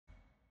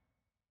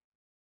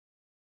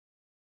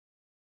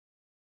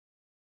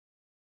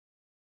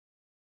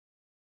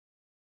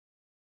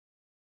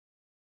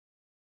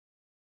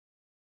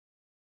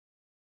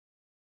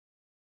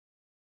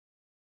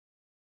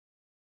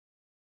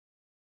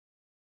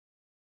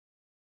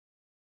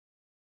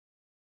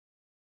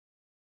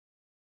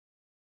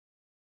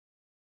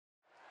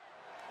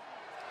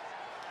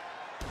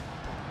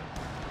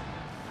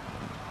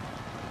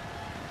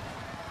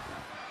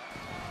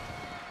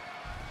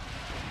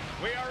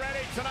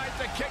tonight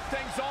to kick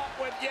things off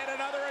with yet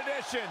another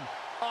edition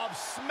of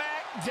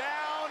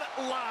Smackdown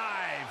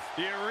Live.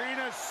 The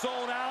arena's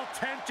sold out,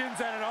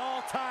 tensions at an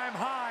all-time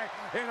high,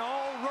 and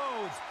all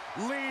roads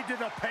lead to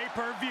the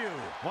pay-per-view.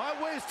 Why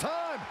waste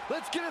time?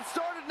 Let's get it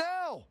started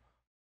now.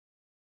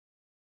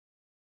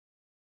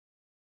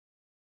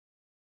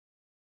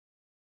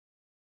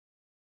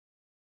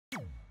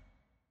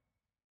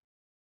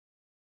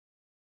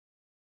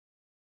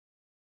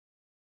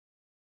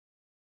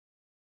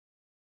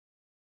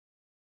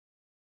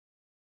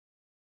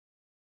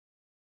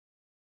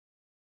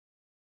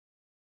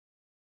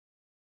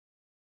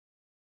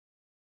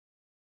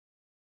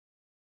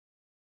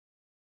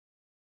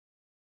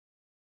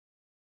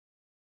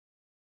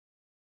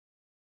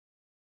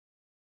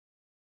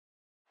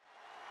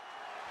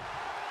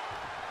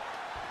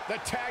 The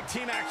tag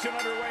team action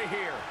underway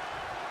here.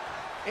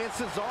 And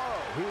Cesaro,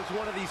 who is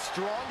one of the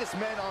strongest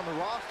men on the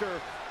roster,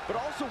 but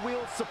also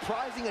wields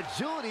surprising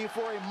agility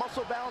for a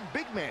muscle-bound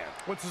big man.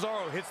 When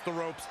Cesaro hits the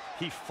ropes,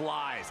 he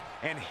flies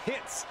and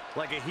hits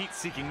like a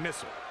heat-seeking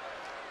missile.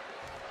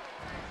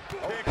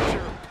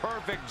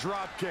 Picture-perfect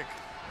drop kick.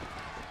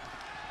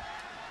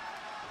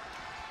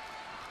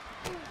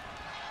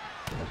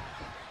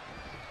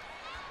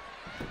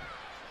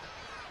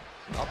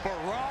 A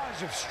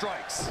barrage of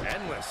strikes.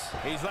 Endless.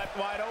 He's left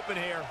wide open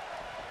here.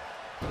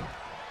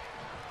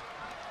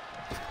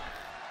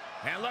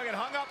 And look, it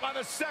hung up on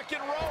the second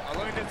rope. Oh,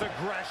 look at this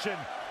aggression.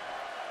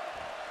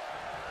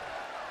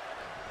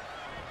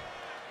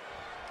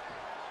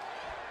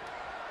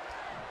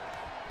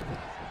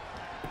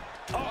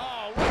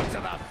 Oh, right to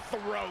the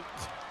throat.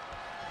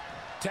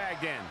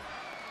 Tagged in.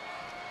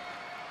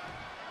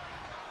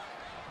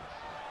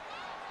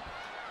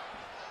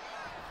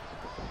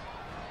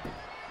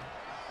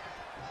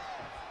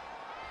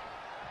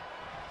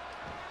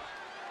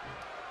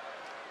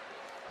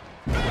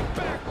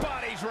 Back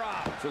body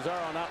drop.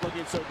 Cesaro not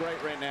looking so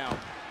great right now.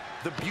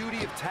 The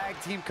beauty of tag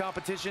team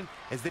competition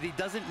is that he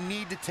doesn't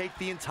need to take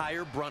the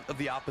entire brunt of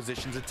the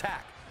opposition's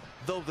attack,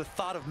 though the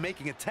thought of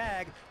making a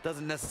tag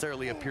doesn't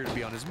necessarily appear to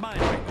be on his mind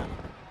right now.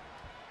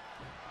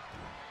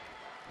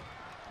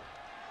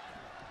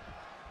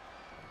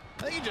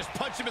 I think you just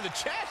punched him in the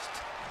chest.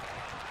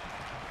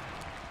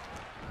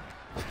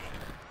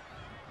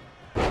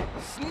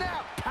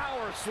 Snap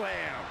power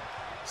slam.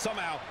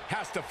 Somehow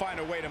has to find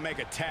a way to make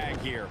a tag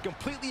here.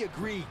 Completely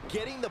agree.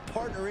 Getting the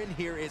partner in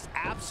here is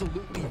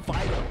absolutely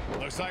vital.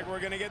 Looks like we're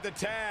going to get the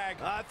tag.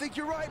 I think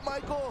you're right,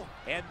 Michael.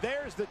 And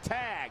there's the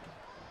tag.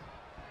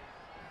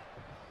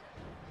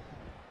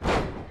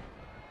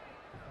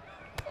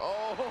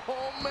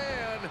 Oh,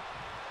 man.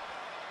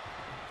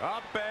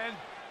 Up and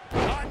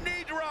A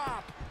knee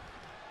drop.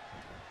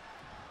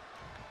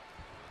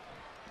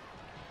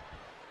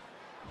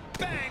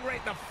 Bang right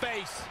in the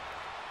face.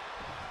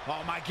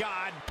 Oh, my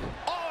God.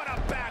 Oh, and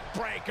a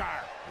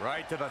backbreaker.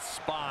 right to the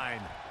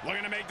spine.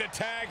 Looking to make the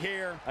tag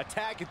here. A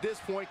tag at this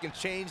point can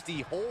change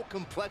the whole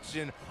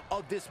complexion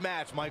of this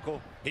match,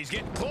 Michael. He's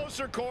getting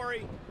closer,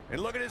 Corey.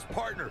 And look at his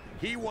partner.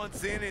 He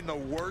wants in the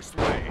worst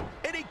way.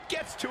 And he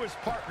gets to his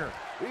partner.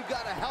 We've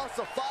got a house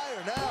of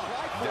fire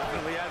now.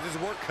 Definitely has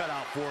his work cut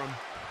out for him.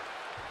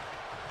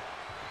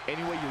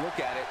 Any way you look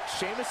at it,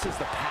 Sheamus is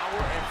the power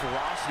and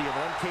ferocity of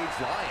an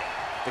uncaged lion.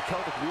 The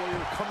Celtic Warrior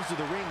comes to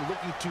the ring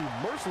looking to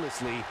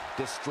mercilessly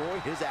destroy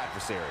his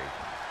adversary.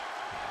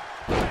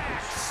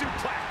 Back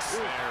suplex.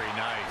 Very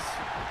nice.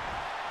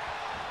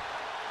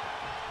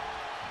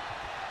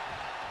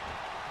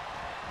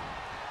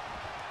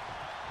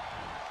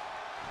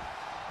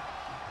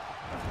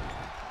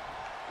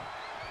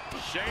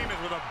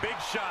 Sheamus with a big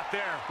shot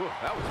there. Ooh,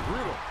 that was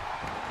brutal.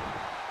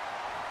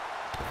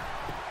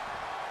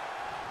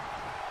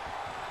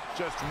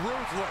 Just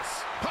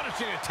ruthless.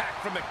 Punishing attack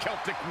from the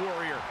Celtic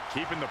Warrior.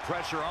 Keeping the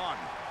pressure on.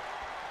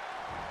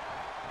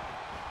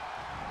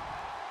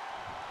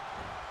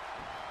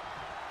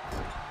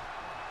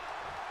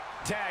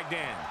 Tagged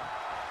in.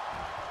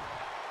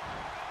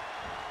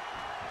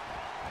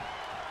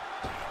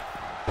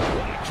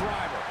 What a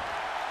driver.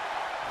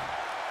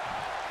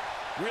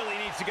 Really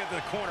needs to get to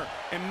the corner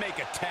and make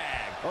a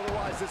tag.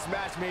 Otherwise, this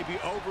match may be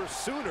over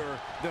sooner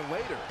than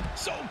later.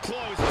 So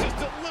close, just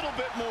a little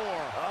bit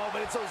more. Oh,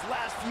 but it's those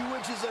last few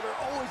inches that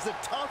are always the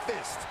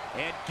toughest.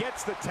 And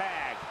gets the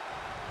tag.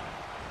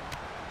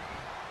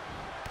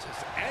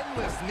 Just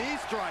endless knee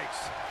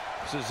strikes.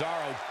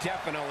 Cesaro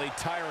definitely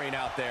tiring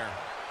out there.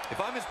 If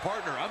I'm his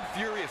partner, I'm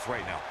furious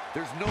right now.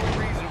 There's no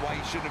reason why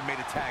he shouldn't have made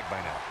a tag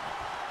by now.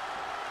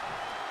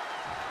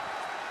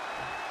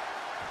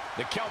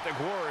 The Celtic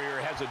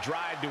Warrior has a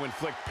drive to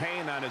inflict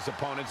pain on his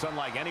opponents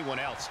unlike anyone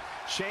else.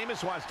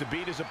 Sheamus wants to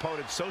beat his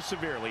opponents so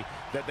severely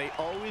that they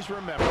always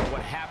remember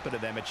what happened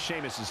to them at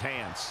Sheamus's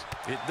hands.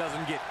 It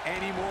doesn't get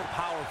any more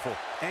powerful,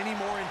 any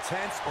more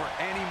intense, or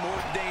any more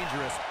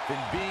dangerous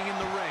than being in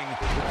the ring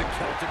with the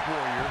Celtic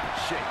Warrior,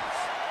 Sheamus.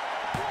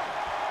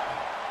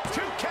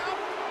 2 count.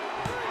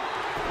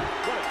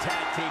 What a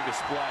tag team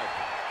display.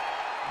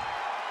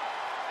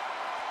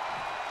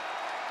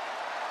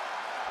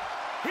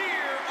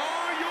 Here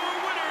are your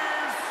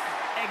winners,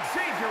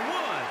 Xavier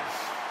Woods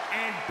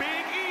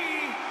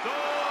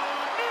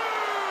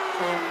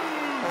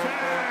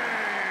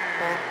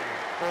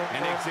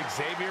It's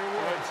Xavier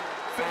Woods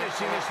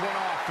finishing this one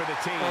off for the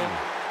team.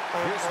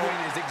 This win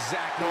is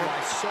exactly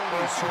why so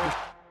many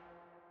superstars.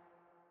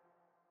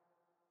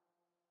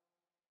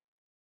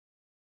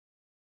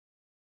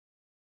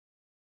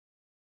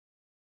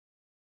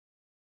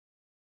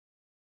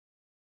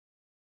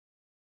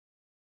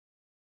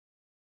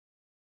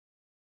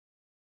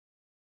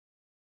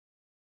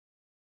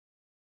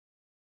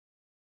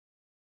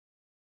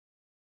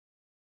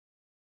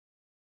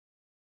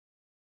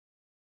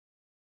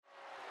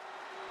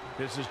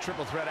 This is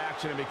triple threat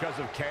action, and because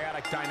of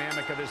chaotic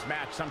dynamic of this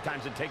match,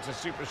 sometimes it takes a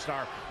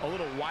superstar a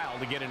little while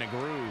to get in a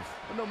groove.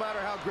 No matter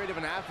how great of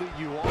an athlete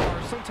you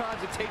are,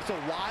 sometimes it takes a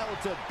while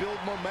to build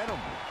momentum.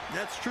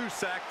 That's true,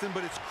 Saxton,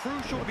 but it's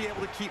crucial to be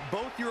able to keep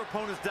both your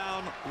opponents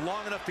down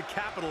long enough to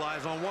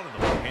capitalize on one of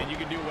them. And you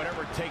can do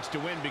whatever it takes to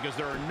win because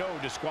there are no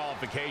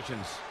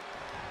disqualifications.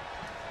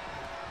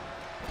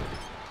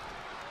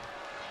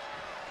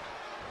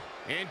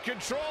 In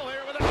control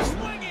here with a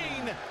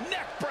swinging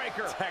neck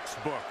breaker.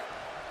 Textbook.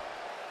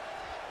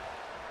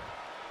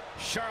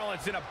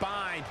 Charlotte's in a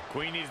bind.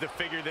 Queen needs to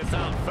figure this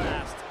out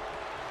fast.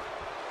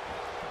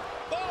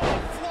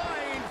 Oh,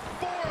 flying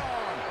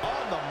forearm.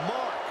 On the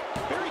mark.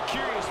 Very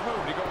curious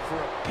move to go for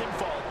a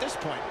pinfall at this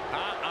point.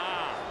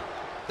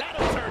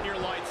 That'll turn your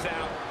lights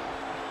out.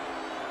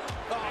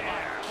 Oh,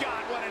 my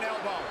God, what an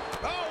elbow.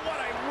 Oh, what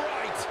a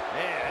right.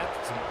 Yeah,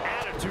 that's some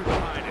attitude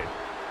behind it.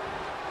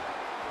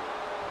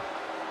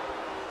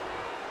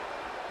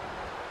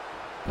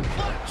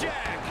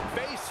 Flapjack.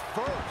 Face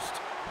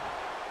first.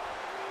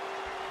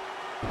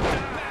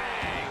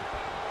 Bang.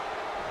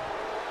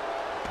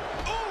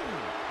 Ooh.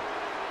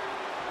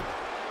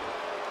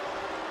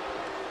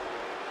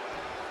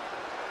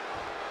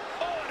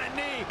 Oh, and a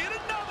knee. And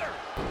another.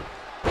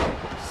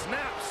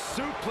 Snap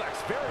suplex.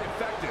 Very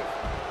effective.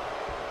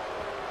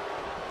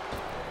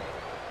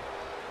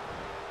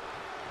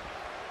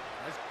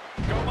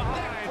 Go behind.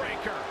 Neck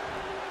breaker.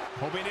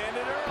 Hoping to end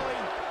it early.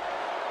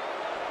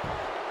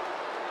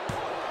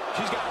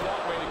 She's got a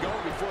long way to go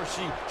before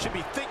she should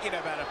be thinking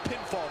about a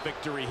pinfall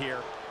victory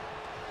here.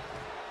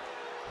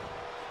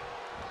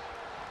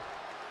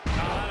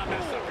 That'll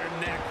mess up your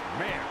neck.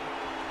 Man.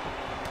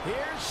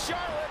 Here's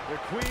Charlotte. The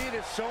Queen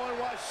is showing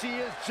why she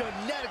is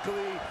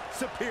genetically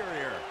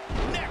superior.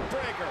 Neck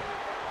breaker.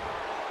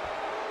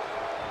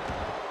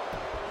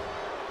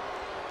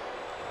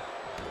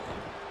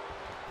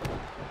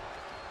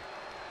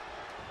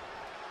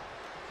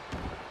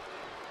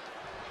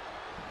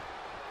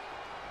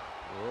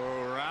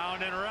 Oh,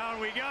 round and round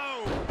we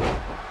go.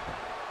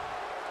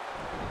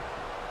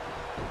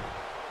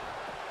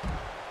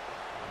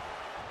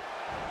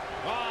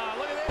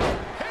 Look at this.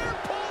 Hair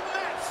pull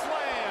mat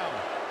slam.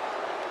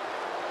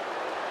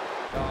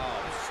 Oh,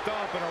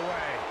 stomping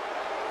away.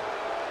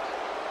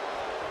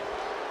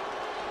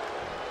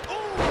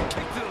 Ooh,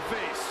 kick to the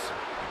face.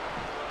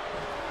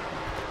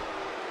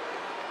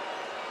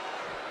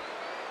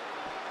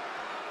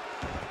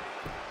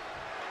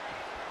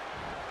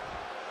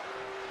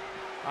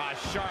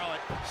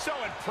 Charlotte, so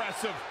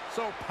impressive,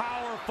 So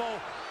powerful.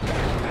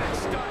 back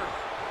stunner.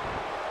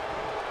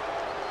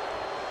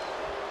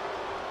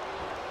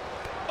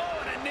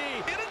 Oh, and a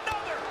knee, and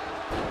another.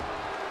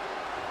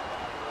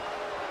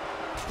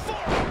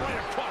 Forearm right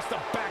across the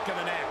back of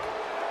the neck.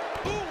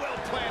 Ooh,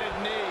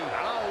 well-planted knee.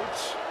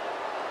 Ouch.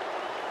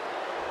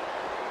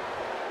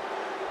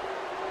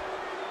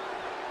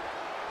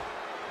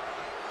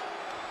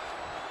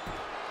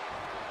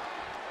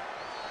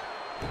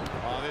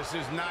 Oh, this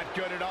is not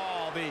good at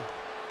all. The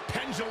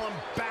pendulum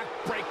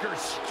backbreaker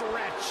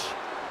stretch.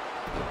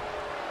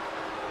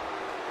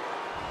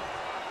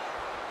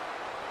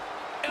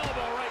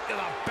 Elbow right to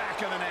the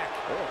back of the neck.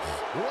 Oh,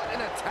 what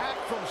an attack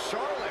from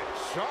Charlotte.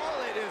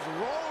 Charlotte is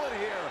rolling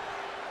here.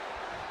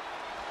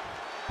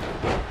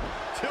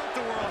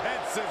 Tilt-a-whirl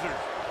head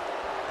scissors.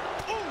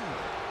 Ooh.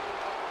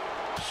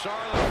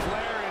 Charlotte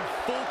Flair in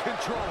full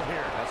control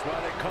here. That's why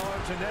they call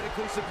her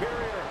genetically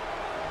superior.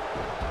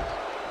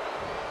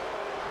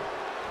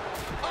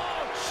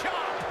 Oh,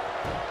 chop.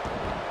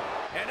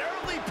 An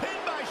early pin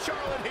by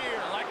Charlotte here.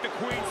 I like the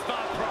Queen's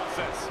thought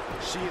process.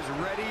 She is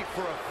ready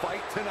for a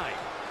fight tonight.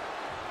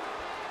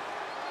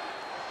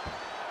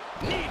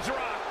 Knee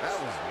drop. That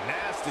was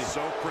nasty.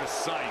 So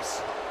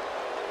precise.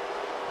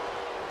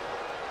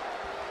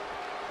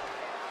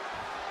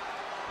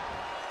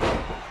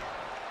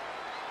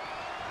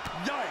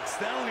 Yikes,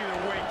 that'll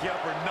either wake you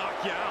up or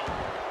knock you out.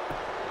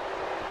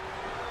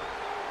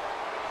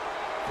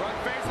 Front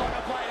face lock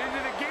applied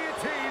into the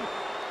guillotine.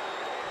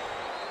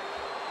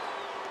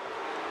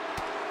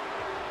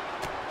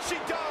 She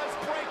does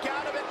break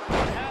out of it,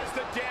 but has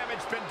the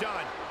damage been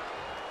done?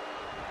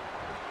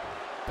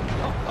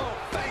 Oh,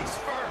 face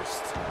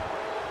first.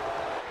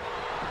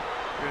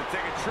 Gonna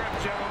take a trip,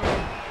 gentlemen.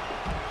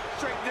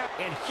 Straight down.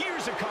 And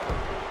here's a cover.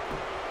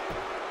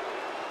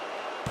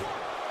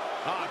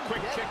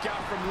 Quick kick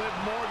out from Liv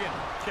Morgan.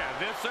 Yeah,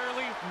 this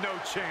early, no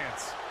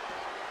chance.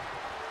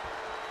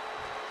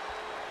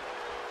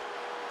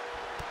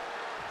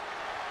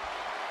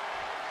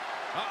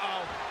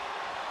 Uh-oh.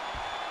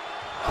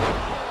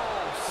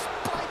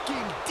 Oh,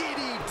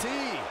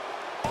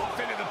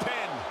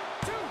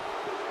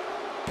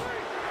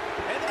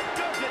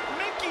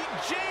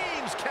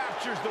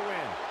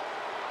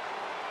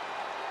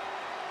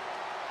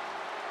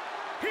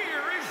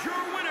 is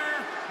your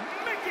winner,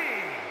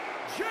 Mickey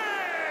James.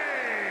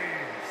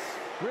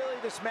 Really,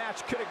 this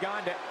match could have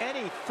gone to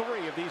any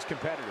three of these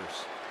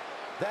competitors.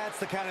 That's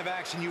the kind of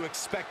action you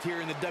expect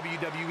here in the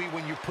WWE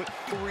when you put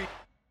three.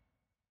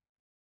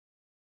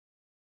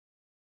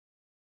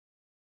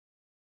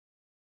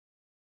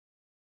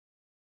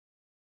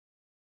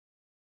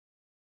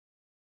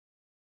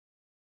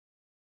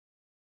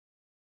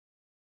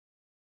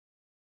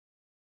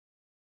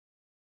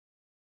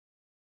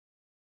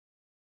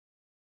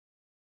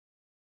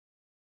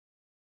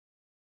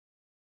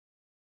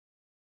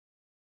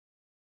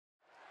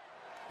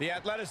 The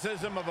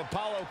athleticism of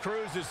Apollo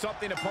Crews is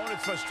something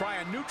opponents must try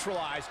and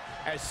neutralize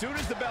as soon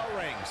as the bell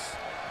rings.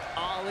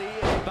 Ali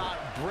is about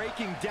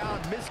breaking down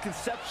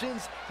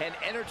misconceptions and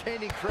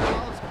entertaining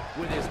crowds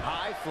with his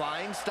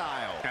high-flying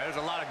style. Now, there's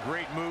a lot of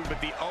great moves, but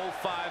the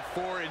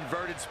 054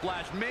 inverted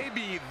splash may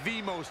be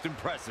the most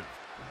impressive.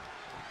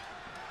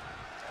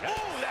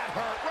 Oh, that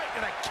hurt right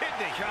to the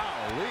kidney.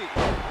 Golly.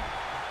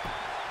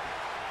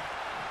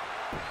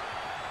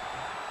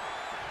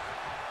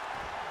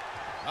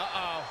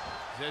 Uh-oh.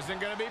 This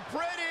isn't going to be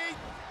pretty.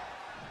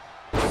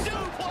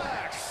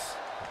 Suplex.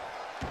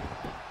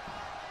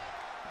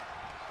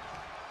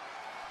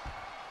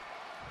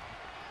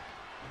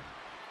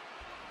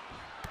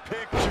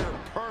 Picture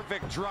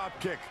perfect drop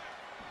kick.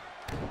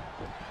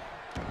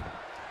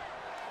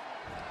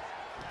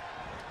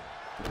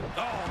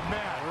 Oh,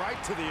 man,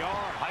 right to the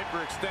arm.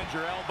 Hyperextend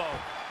your elbow.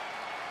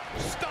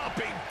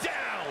 Stomping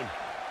down.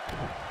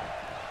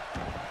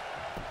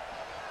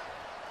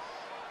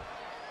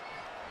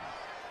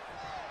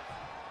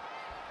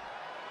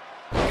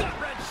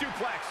 Gut-wrench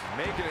suplex.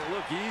 Making it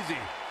look easy.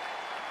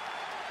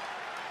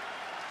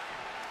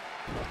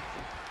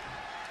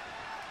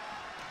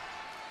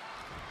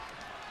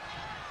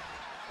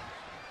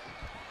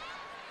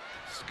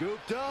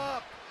 Scooped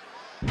up.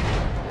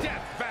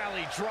 Death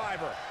Valley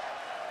driver.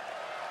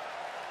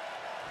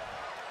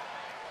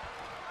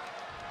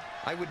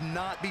 I would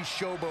not be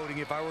showboating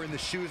if I were in the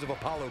shoes of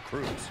Apollo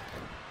Crews.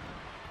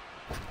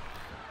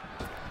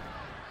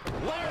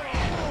 Larry.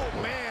 Oh,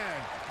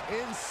 man.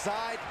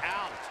 Inside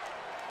out.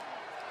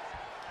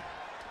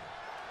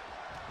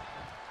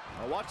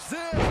 Now watch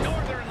this.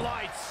 Northern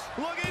Lights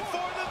looking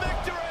for the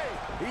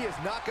victory. He is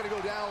not going to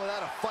go down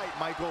without a fight,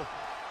 Michael.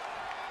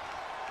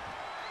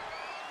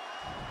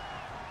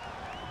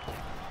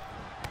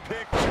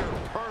 Picture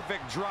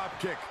perfect drop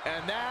kick.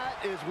 And that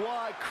is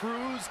why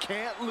Crews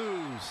can't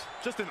lose.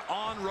 Just an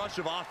onrush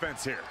of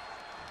offense here.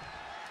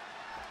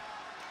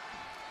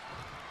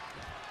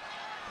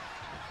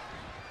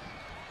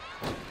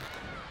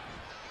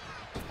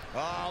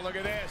 Oh, look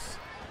at this.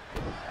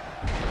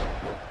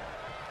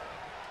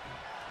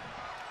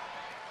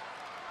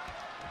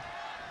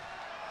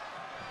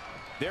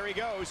 There he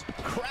goes,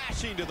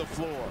 crashing to the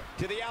floor.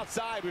 To the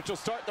outside, which will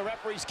start the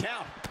referee's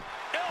count.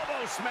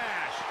 Elbow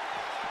smash.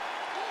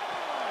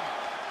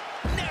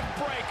 Neck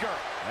breaker.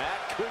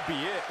 That could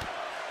be it.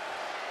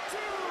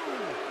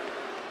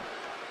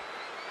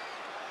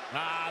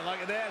 Ah, look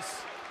at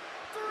this.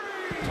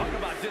 Talk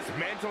about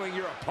dismantling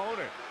your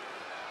opponent.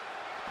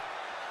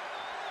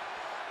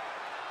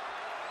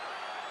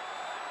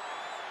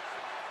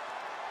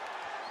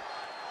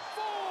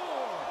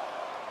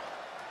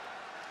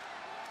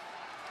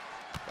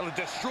 It'll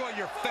destroy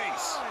your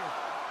face.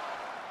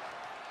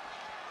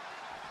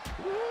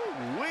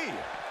 Woo-wee.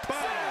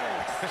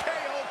 Bang.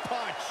 KO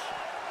punch.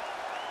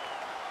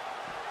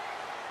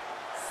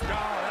 Oh,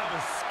 that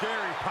was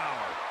scary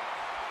power.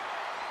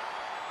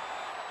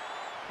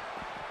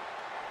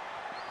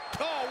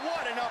 Oh,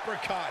 what an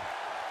uppercut.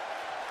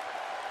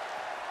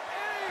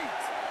 8,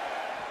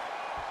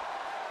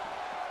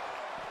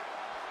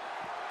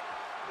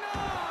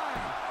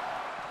 9.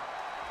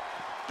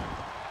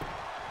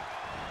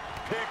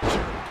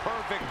 Picture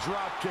perfect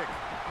drop kick.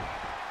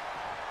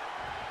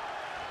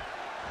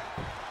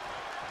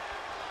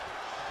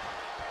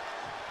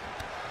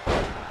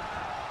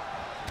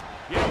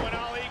 You know, when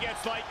Ali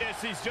gets like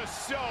this, he's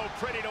just so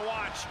pretty to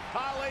watch.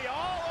 Ali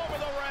all over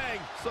the ring.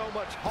 So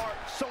much heart,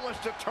 so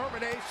much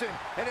determination,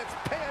 and it's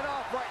paying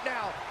off right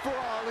now for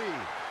Ali.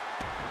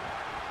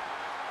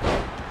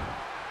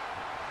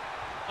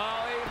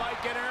 Ali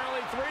might get an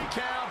early 3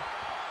 count.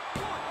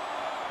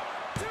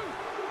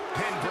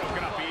 Pin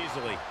broken up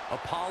easily.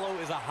 Apollo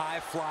is a high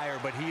flyer,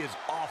 but he is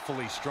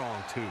awfully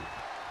strong, too.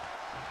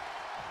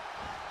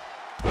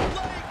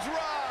 Leg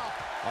drop.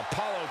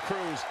 Apollo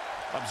Crews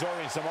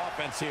absorbing some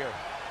offense here.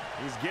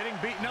 He's getting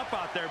beaten up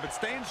out there, but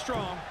staying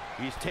strong.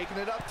 He's taking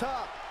it up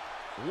top.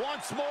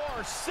 Once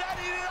more,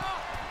 setting it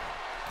up.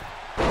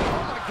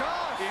 Oh, my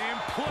gosh.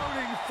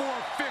 Imploding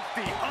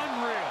 450.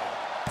 Unreal.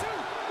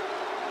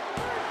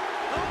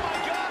 Oh, my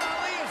God,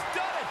 Ali has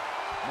done it.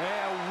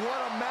 Man,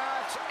 what a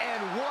match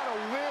and what a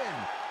win.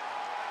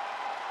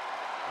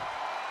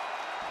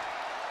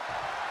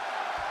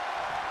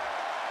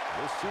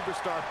 This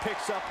superstar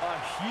picks up a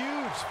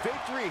huge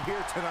victory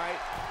here tonight.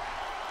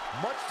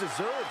 Much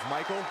deserved,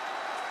 Michael.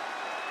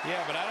 Yeah,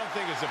 but I don't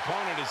think his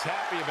opponent is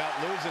happy about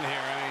losing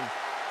here. I mean,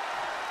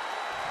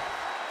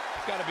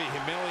 Got to be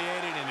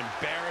humiliated and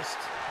embarrassed.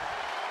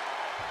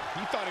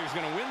 He thought he was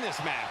going to win this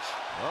match.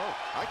 Oh,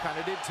 I kind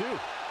of did too.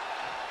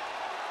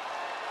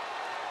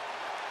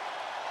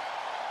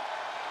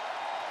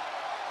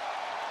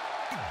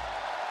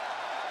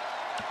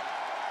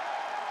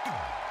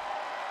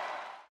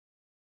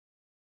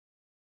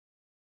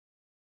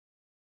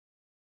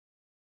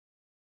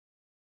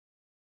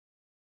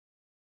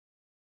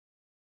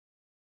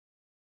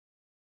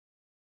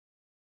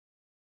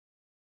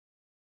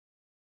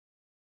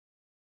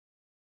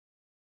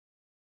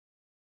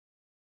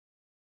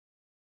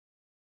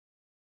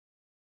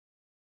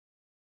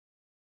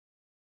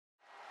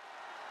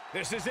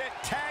 This is it.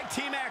 Tag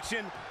team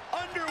action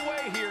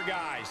underway here,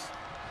 guys.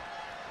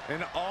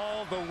 And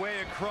all the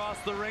way across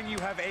the ring, you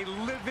have a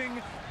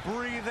living,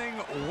 breathing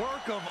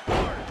work of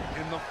art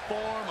in the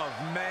form of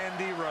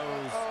Mandy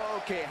Rose.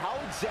 Okay, how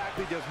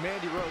exactly does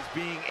Mandy Rose,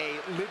 being a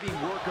living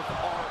work of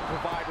art,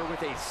 provide her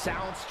with a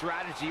sound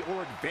strategy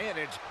or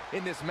advantage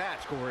in this match,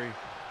 Corey?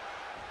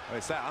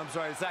 Wait, I'm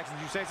sorry, Saxon,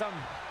 did you say something?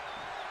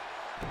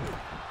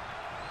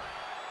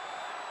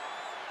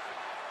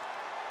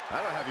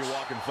 I don't have you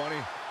walking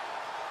funny.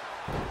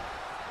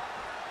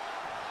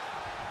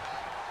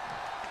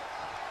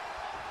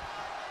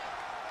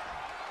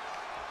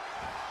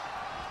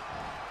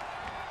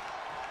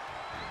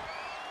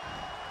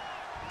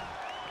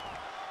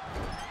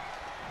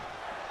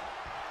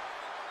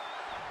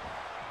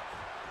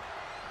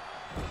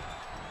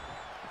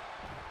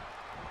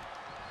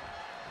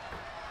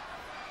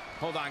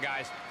 Hold on,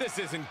 guys. This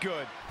isn't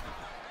good.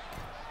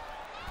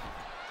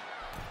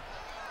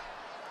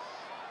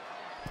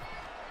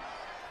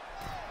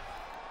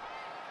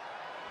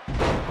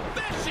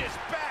 Vicious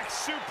back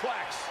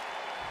suplex.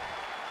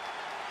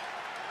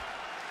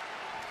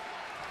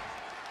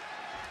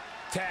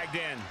 Tagged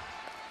in.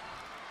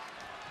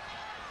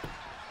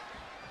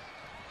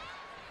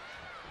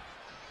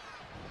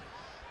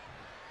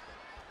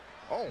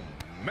 Oh,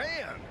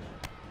 man.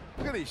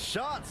 Look at these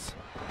shots.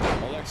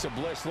 Alexa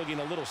Bliss looking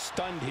a little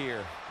stunned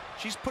here.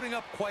 She's putting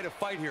up quite a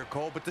fight here,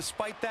 Cole, but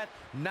despite that,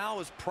 now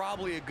is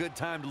probably a good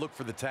time to look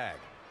for the tag.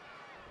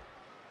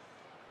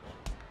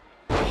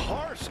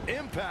 Harsh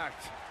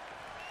impact.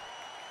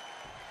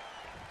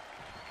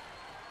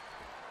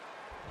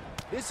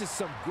 This is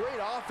some great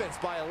offense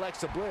by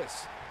Alexa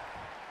Bliss.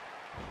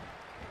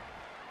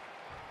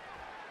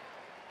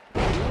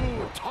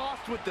 Ooh,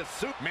 tossed with the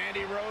soup.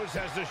 Mandy Rose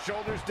has the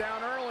shoulders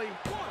down early.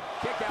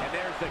 Kick out. And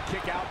there's the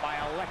kick out by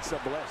Alexa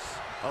Bliss.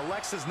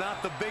 Alexa's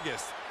not the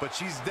biggest, but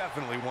she's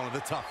definitely one of the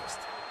toughest.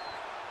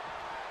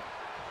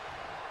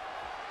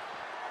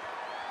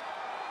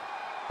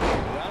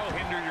 That'll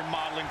hinder your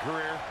modeling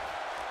career.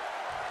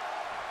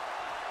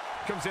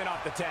 Comes in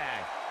off the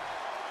tag.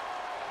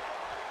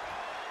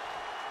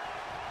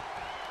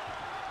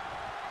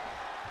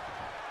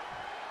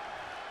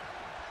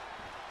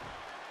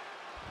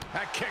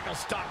 That kick will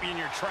stop you in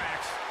your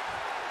tracks.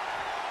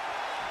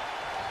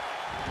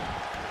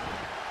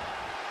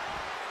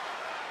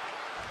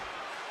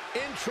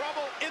 In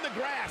trouble in the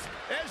grasp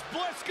as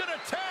Bliss gonna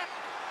tap.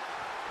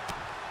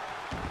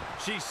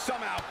 She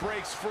somehow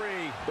breaks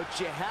free. But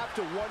you have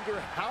to wonder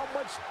how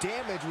much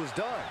damage was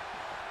done.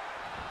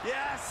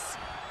 Yes!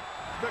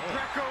 The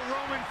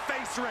Greco-Roman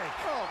face rake.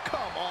 Oh,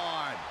 come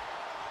on.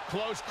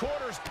 Close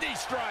quarters, knee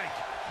strike.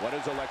 What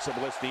does Alexa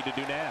Bliss need to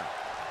do now?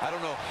 I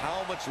don't know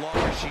how much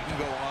longer she can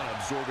go on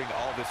absorbing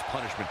all this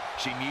punishment.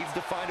 She needs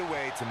to find a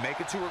way to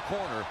make it to her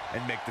corner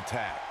and make the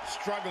tag.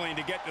 Struggling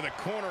to get to the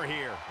corner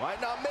here.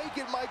 Might not make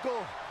it,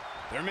 Michael.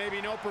 There may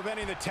be no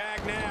preventing the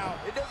tag now.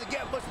 It doesn't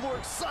get much more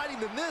exciting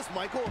than this,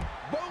 Michael.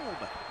 Boom.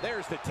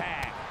 There's the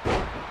tag.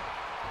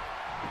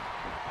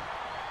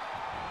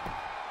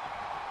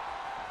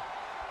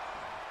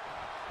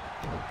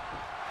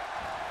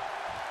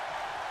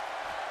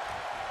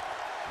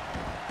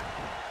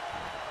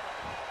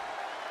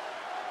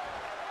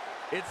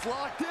 It's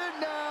locked in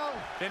now.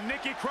 And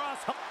Nikki Cross.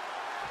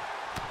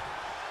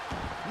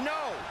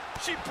 No,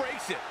 she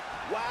breaks it.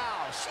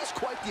 Wow, she's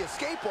quite the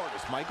escape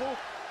artist, Michael.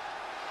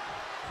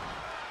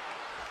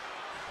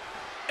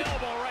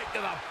 Elbow right to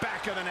the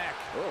back of the neck.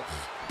 Ugh.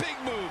 Big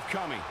move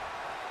coming.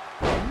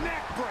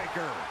 Neck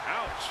breaker.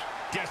 Ouch.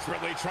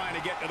 Desperately trying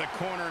to get to the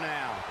corner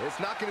now. It's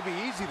not going to be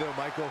easy, though,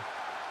 Michael.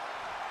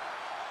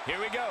 Here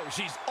we go.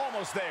 She's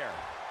almost there.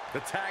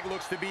 The tag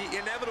looks to be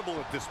inevitable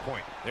at this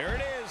point. There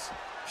it is.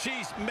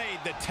 She's made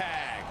the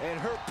tag. And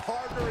her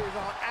partner is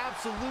on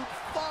absolute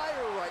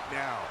fire right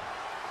now.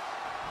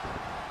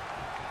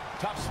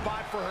 Tough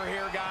spot for her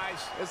here, guys.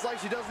 It's like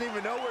she doesn't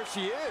even know where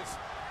she is.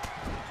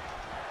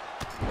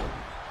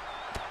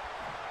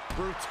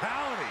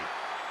 Brutality.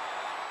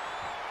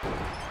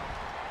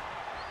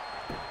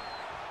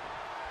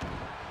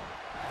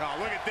 Oh,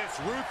 look at this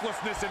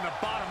ruthlessness in the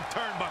bottom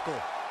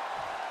turnbuckle.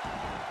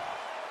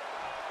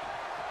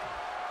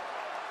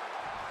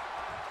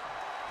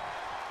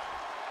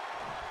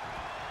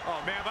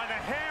 Oh, man, by the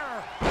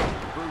hair.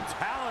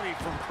 Brutality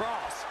from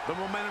Cross. The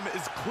momentum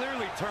is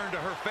clearly turned to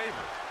her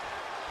favor.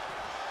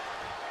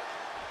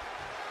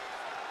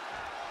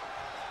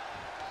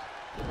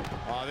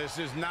 Oh, this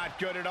is not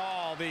good at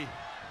all. The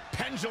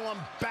pendulum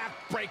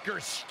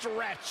backbreaker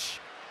stretch.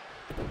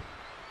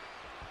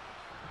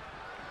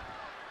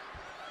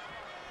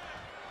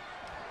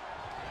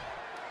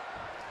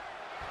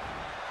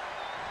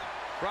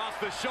 Across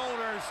the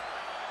shoulders.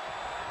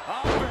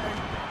 Open.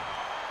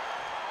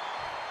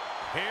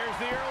 Here's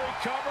the early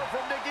cover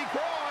from Nikki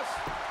Cross.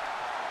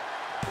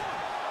 1,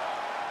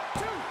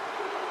 2,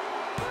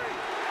 3.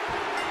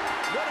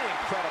 What an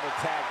incredible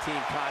tag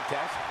team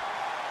contest.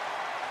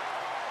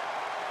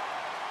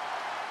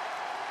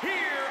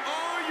 Here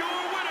are your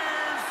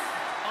winners,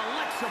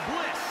 Alexa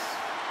Bliss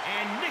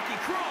and Nikki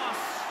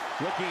Cross.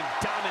 Looking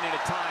dominant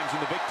at times in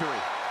the victory.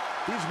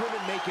 These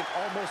women make an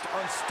almost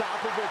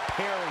unstoppable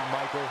pairing,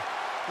 Michael.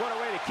 What a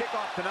way to kick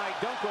off tonight.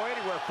 Don't go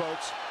anywhere,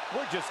 folks.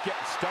 We're just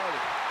getting started.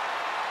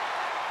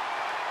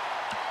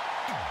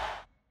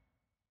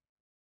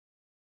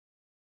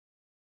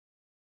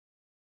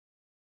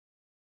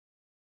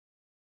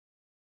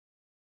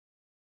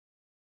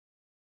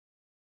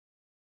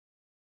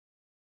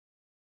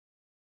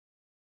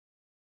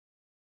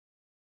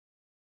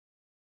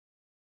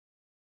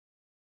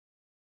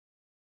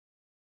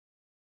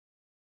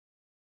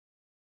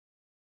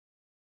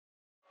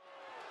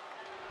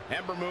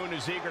 Ember Moon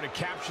is eager to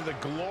capture the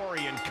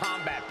glory and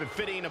combat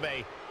befitting of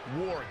a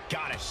war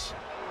goddess.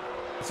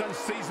 It's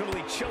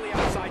unseasonably chilly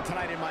outside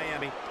tonight in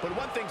Miami, but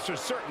one thing's for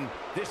certain,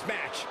 this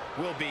match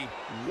will be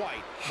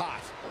white hot.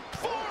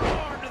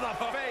 Forearm to the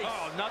face!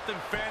 Oh, nothing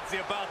fancy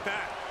about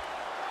that.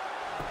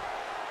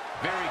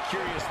 Very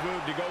curious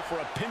move to go for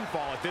a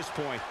pinfall at this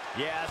point.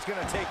 Yeah, it's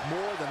going to take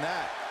more than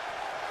that.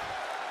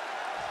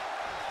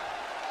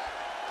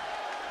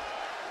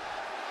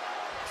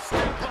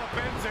 Step up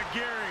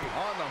Enziguri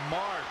on the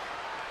mark.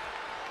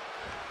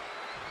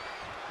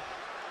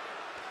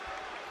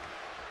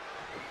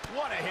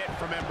 What a hit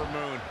from Ember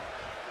Moon.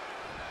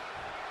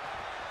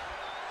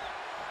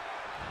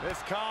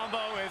 This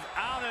combo is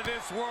out of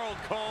this world,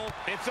 Cole.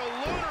 It's a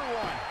lunar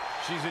one.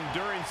 She's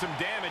enduring some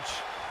damage.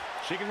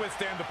 She can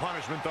withstand the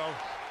punishment, though.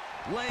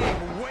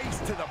 Laying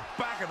waste to the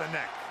back of the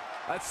neck.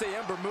 I'd say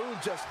Ember Moon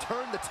just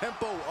turned the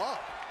tempo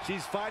up.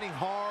 She's fighting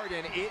hard,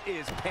 and it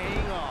is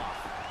paying off.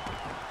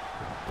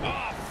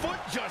 Oh, foot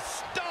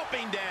just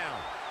stomping down.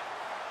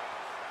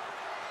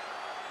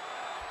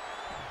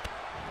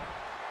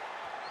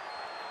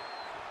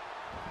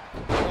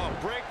 Oh,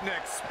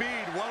 breakneck speed,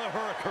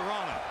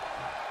 Hurricanrana.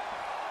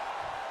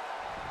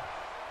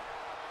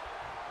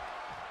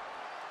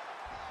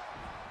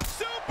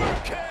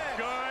 Super kick.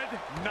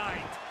 Good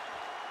night.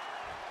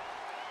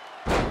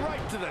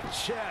 Right to the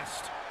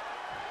chest.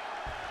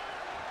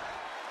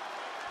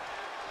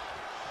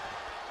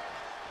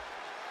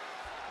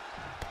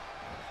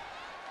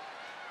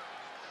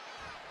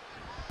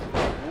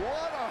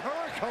 What a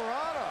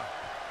Hurricanrana.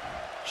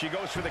 She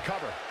goes for the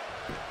cover.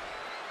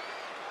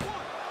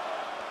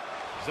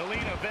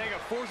 Zelina Vega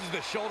forces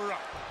the shoulder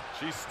up.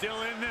 She's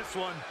still in this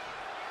one.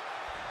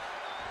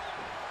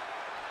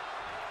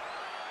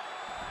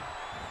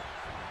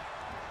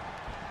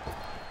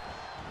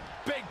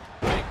 Big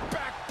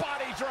back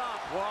body drop.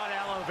 What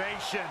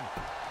elevation.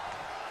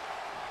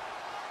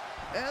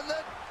 And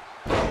then,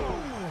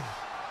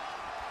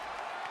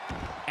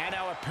 And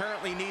now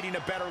apparently needing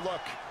a better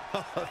look.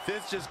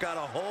 This just got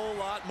a whole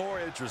lot more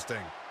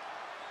interesting.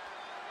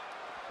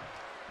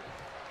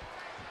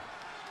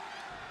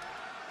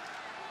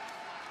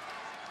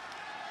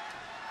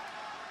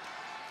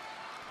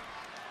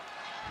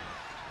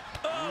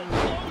 Oh,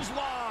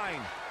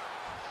 clothesline.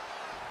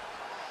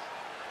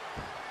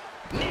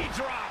 Knee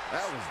drop.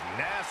 that was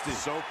nasty.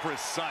 So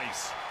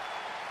precise.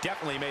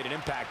 Definitely made an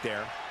impact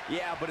there.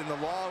 Yeah, but in the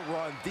long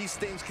run, these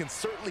things can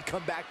certainly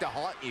come back to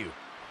haunt you.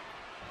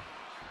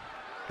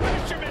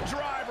 Fisherman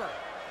driver.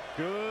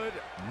 Good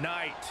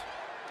night.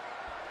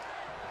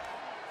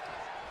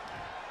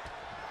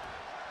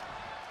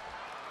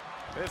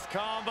 This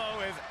combo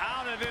is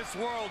out of this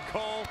world,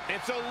 Cole.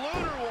 It's a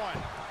lunar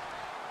one.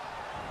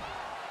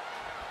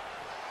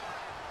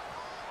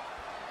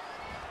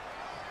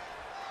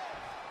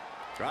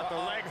 Got the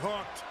leg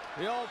hooked.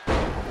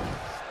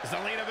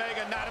 Zelina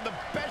Vega not in the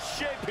best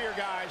shape here,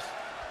 guys.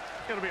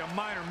 It'll be a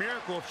minor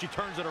miracle if she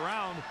turns it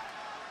around.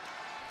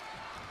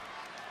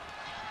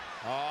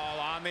 All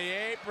on the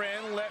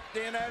apron,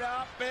 lifting it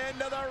up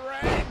into the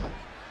ring.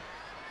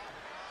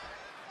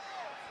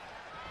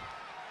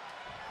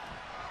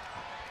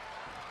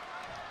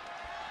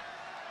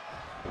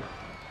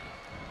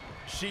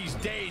 She's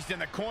dazed in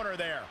the corner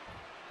there.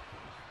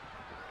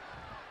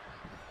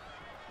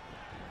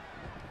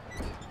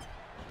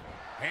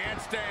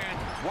 Handstand.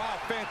 Wow,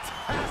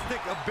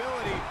 fantastic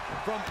ability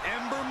from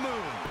Ember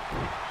Moon.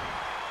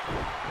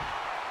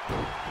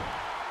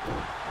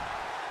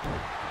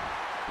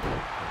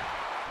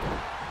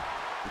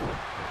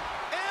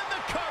 And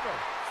the cover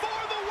for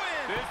the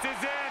win. This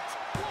is it.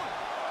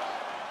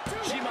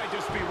 She might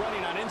just be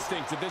running on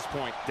instinct at this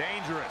point.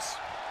 Dangerous.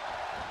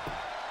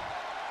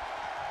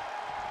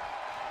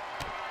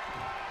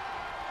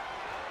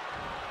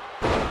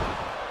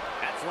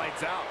 That's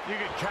lights out. You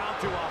can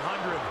count to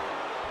 100.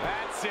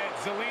 That's it.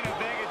 Zelina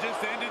Vega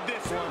just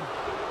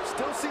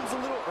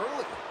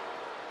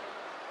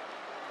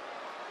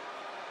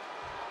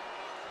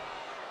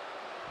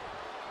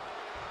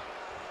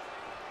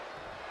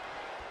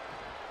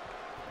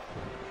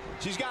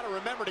She's got to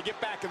remember to get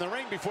back in the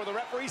ring before the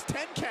referee's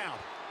 10 count.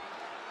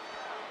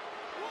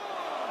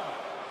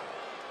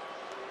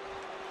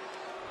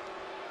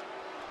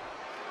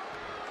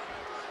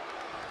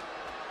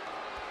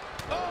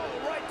 Oh,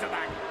 right to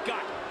the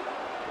gut.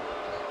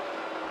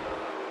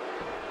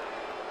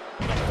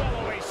 The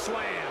follow-away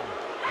slam.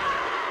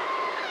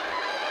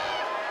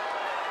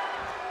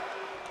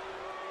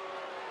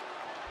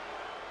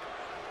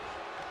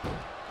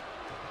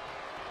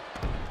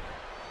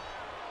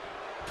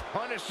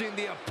 Punishing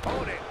the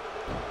opponent.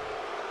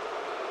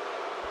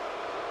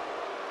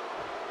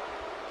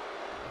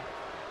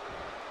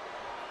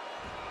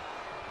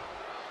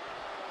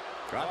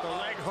 Got the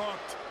leg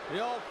hooked.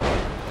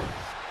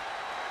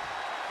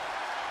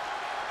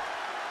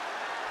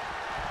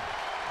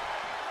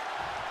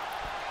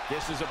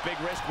 This is a big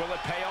risk. Will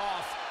it pay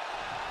off?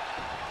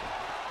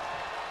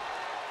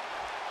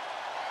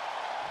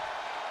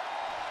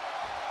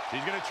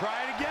 She's going to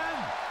try it again.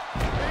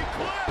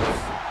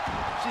 Eclipse.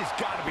 She's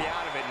got to be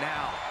out of it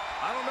now.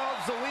 I don't know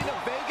if Zelina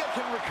Vega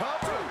can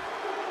recover.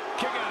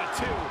 Kick out of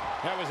 2.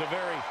 That was a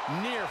very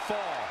near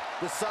fall.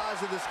 The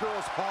size of this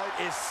girl's heart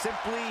is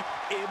simply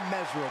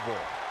immeasurable.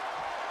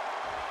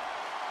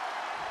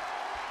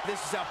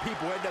 This is how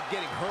people end up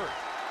getting hurt.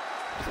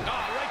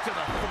 Oh, right to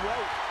the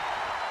throat.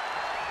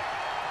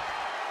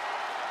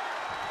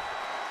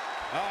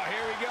 Oh,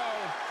 here we go.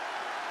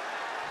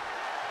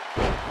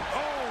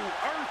 Oh,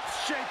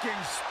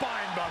 earth-shaking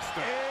spine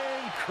buster.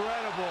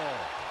 Incredible.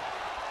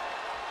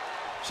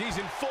 She's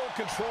in full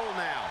control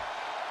now.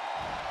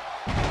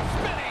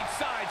 Spinning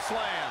side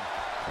slam.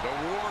 The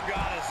War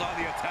Goddess on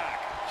the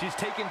attack. She's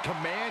taken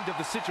command of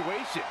the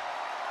situation.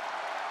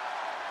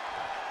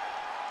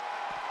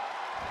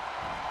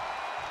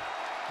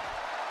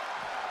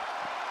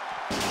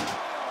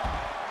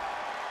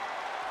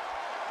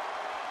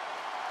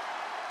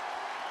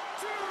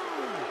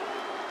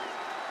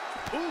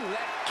 Ooh,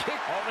 that kick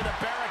over the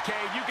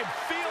barricade. You can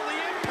feel the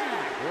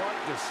impact. What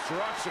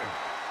destruction.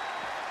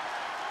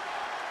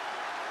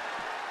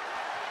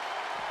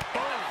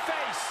 Oh,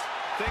 face.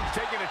 Things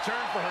taking a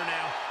turn for her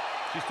now.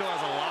 She still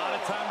has a lot of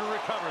time to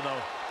recover,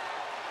 though.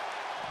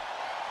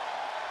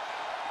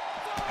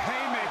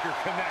 Haymaker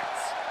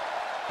connects.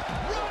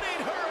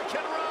 Running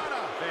Hurricane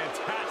Rana.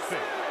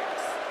 Fantastic.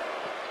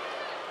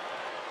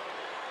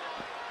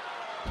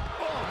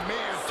 Oh,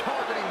 man,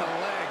 targeting the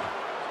leg.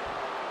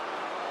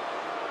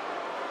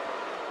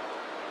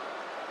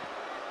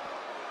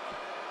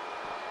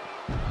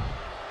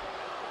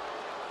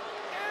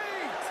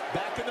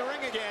 Back in the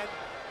ring again.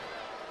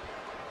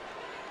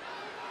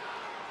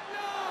 9.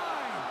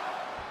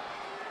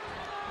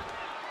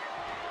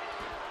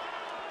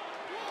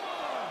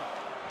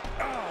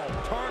 Oh,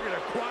 target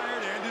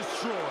acquired and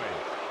destroyed.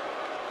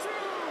 2.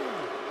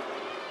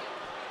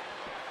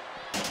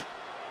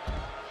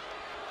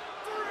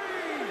 3.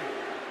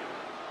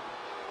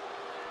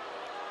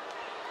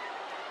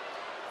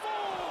 4.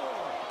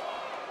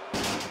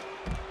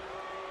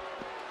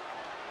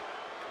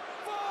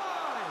 5.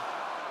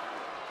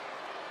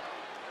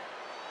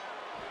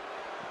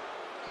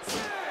 6.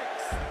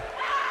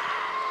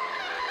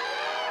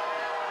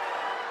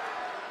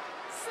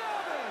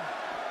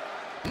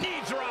 7.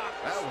 Knee drop.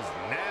 That was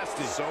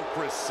nasty. So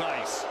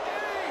precise. 8.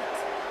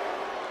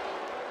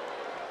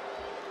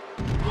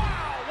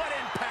 Wow, what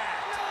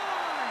impact.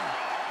 9.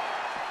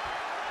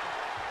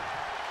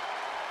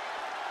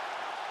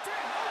 10.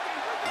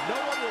 Okay, No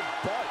one will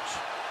budge.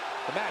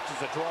 The match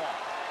is a draw.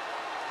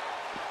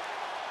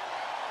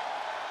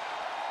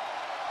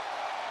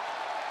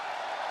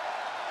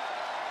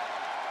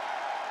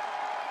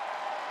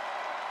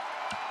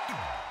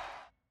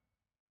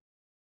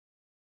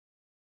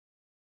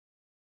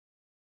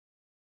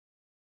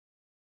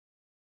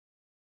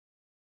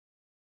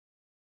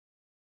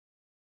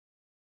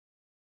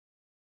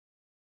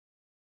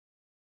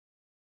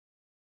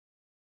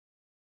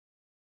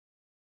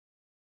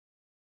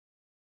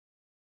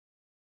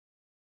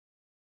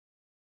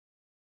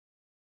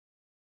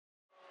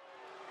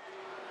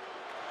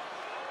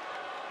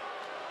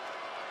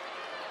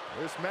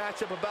 This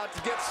matchup about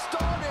to get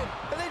started,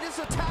 and they just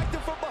attacked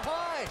him from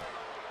behind.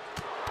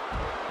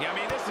 Yeah, I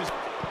mean, this is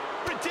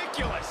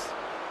ridiculous.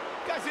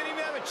 Guys didn't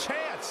even have a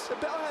chance. The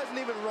bell hasn't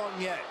even rung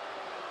yet.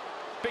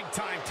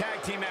 Big-time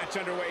tag team match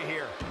underway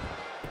here.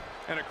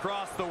 And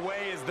across the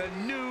way is the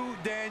new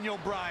Daniel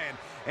Bryan,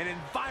 an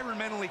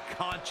environmentally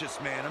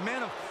conscious man, a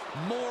man of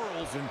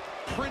morals and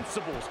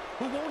principles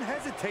who won't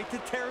hesitate to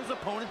tear his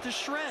opponent to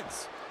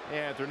shreds.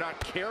 And if they're not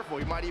careful,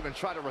 he might even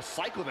try to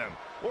recycle them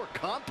or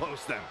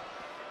compost them.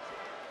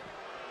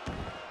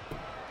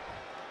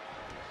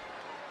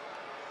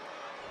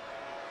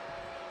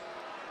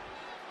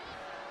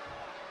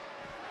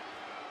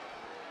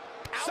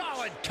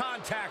 Solid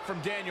contact from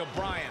Daniel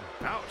Bryan.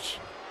 Ouch.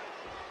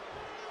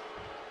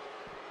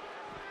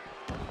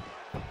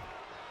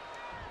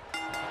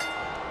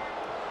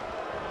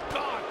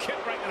 Oh,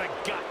 kick right to the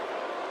gut.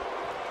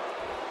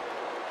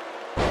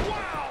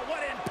 Wow,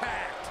 what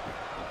impact.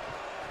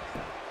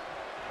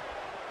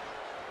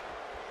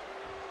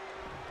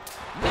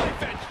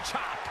 Knife edge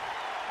chop.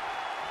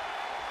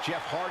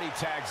 Jeff Hardy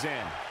tags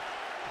in.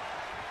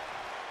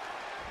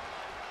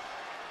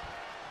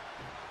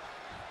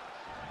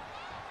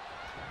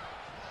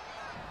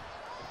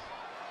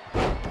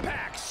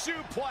 Back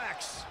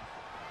suplex.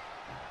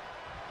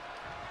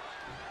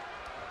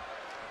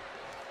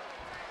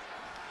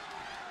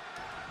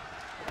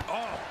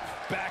 Oh,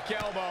 back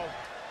elbow.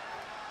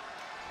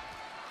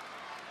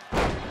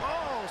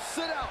 Oh,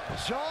 sit out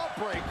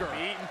jawbreaker.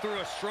 Eating through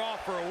a straw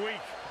for a week.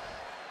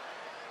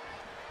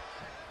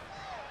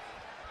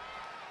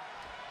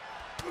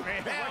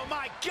 Oh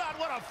my God,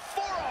 what a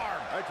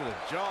forearm! Right to the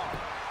jaw.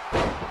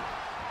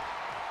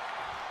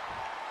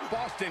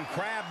 Boston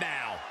Crab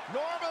now.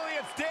 Normally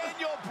it's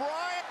Daniel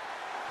Bryan.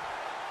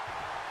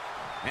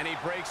 And he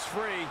breaks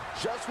free.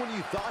 Just when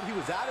you thought he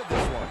was out of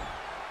this one.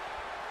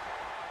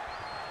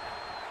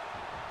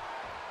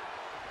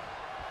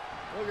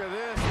 Look at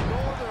this,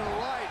 Northern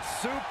Light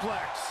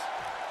suplex.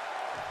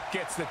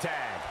 Gets the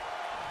tag.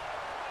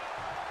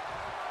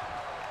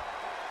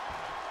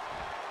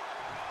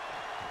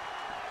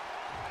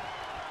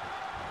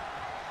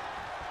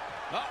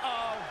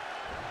 Uh-oh.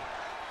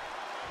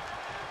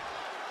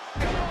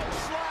 Come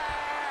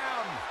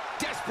slam!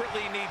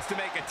 Desperately needs to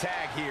make a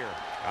tag here.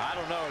 I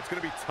don't know. It's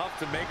going to be tough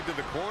to make it to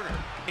the corner.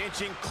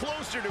 Inching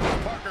closer to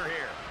his partner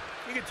here.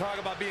 You can talk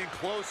about being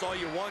close all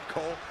you want,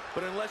 Cole,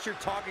 but unless you're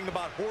talking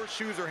about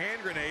horseshoes or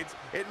hand grenades,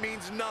 it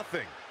means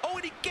nothing. Oh,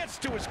 and he gets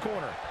to his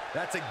corner.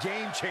 That's a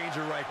game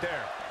changer right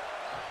there.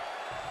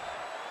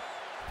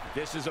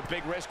 This is a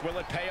big risk. Will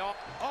it pay off?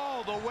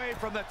 All the way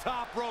from the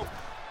top rope.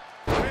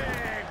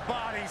 Big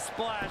body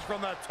splash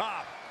from the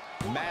top.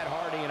 Matt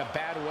Hardy in a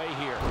bad way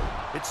here.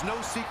 It's no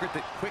secret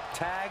that quick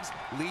tags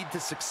lead to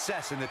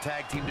success in the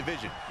tag team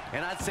division.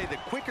 And I'd say the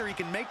quicker he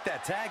can make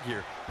that tag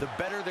here, the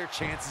better their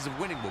chances of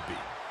winning will be.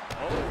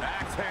 Oh,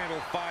 axe handle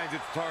finds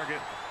its target.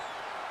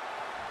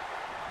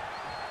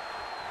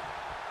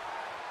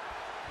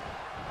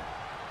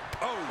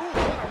 Oh,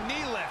 what a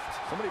knee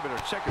lift. Somebody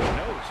better check his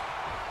nose.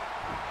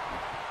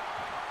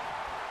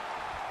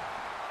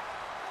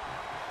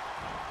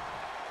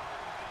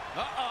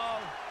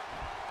 Uh-oh.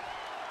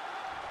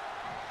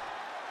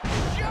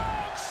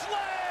 Choke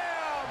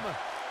slam!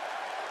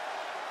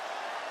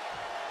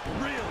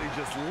 Really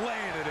just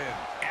laying it in.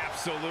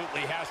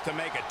 Absolutely has to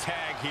make a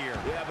tag here.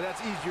 Yeah, but that's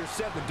easier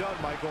said than done,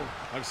 Michael.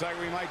 Looks like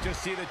we might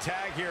just see the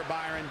tag here,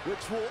 Byron.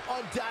 Which will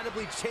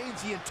undoubtedly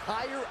change the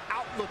entire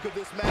outlook of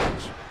this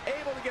match.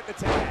 Able to get the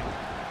tag.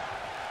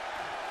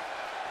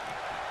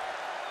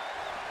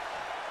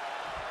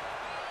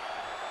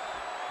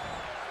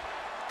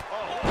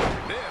 Oh, look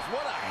at this.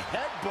 What a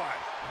headbutt.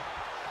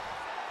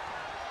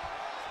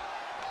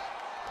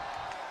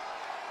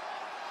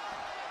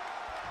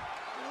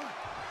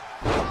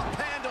 Top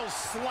handle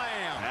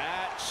slam.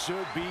 That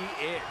should be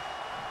it.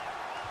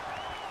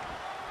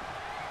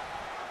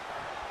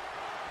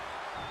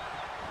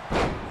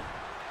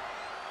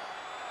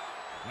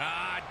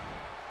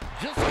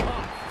 Just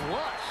caught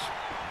flush.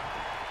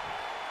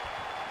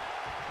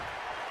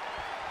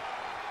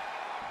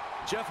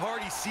 Jeff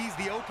Hardy sees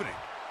the opening.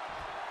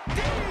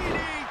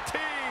 DDT.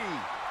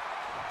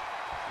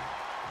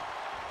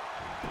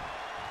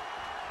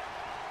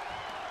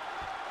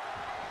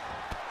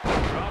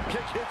 Drop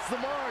kick hits the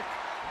mark.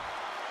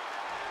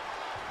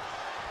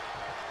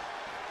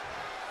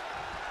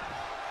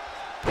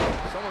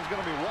 Someone's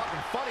going to be walking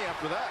funny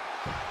after that.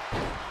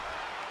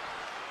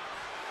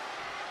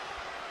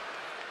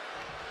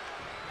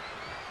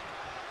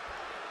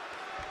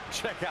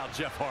 Check out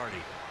Jeff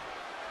Hardy.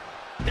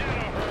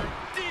 That'll hurt.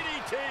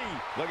 DDT.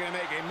 Looking to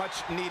make a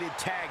much-needed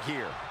tag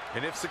here.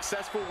 And if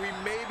successful, we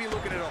may be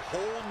looking at a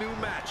whole new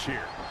match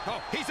here.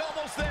 Oh, he's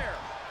almost there.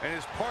 And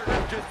his partner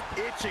just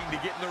itching to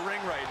get in the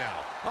ring right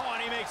now. Oh, and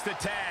he makes the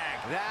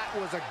tag. That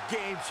was a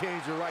game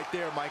changer right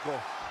there,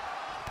 Michael.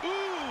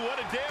 Ooh,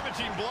 what a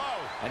damaging blow.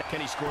 And can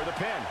he score the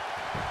pin?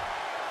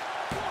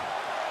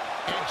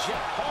 And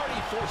Jeff Hardy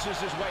forces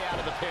his way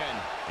out of the pin.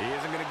 He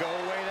isn't going to go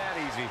away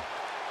that easy.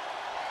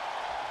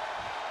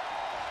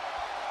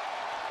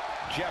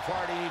 Jeff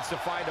Hardy needs to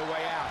find a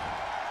way out.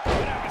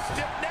 Gonna have a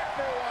stiff neck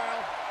for a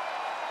while.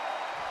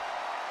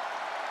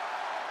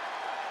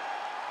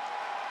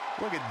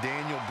 Look at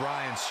Daniel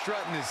Bryan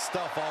strutting his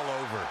stuff all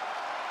over.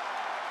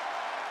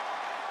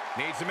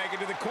 Needs to make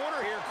it to the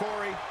corner here,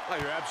 Corey. Oh,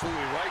 you're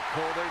absolutely right,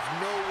 Cole. There's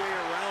no way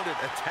around it.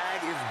 A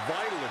tag is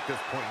vital at this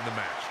point in the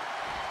match.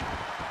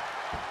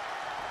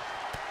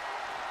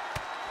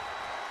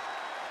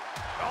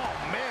 Oh,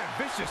 man,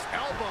 vicious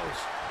elbows.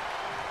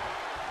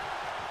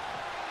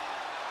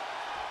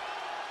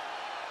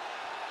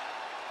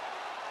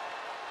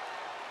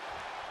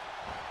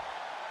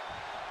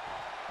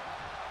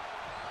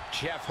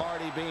 Jeff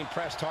Hardy being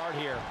pressed hard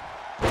here.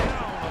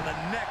 Down on the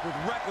neck with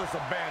reckless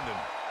abandon.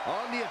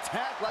 On the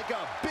attack like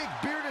a big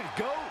bearded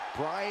goat.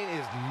 Bryan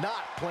is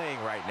not playing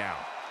right now.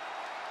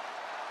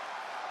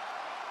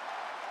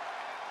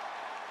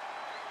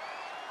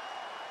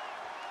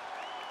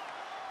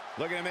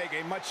 Looking to make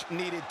a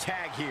much-needed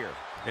tag here.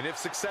 And if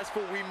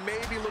successful, we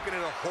may be looking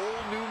at a whole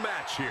new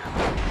match here.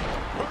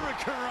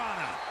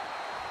 Hurricanrana.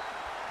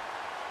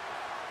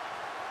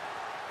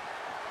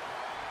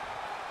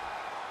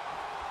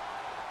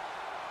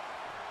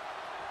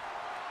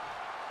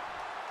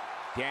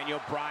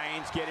 Daniel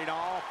Bryan's getting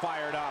all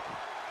fired up.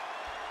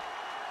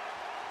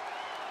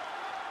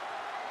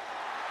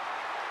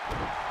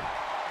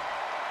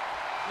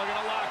 Looking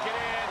to lock it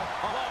in.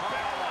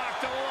 Lapel lock.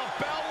 The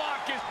lapel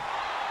lock is...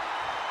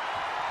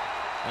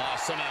 Oh,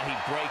 somehow he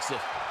breaks it.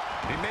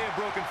 He may have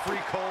broken free,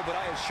 Cole, but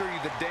I assure you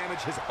the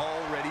damage has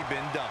already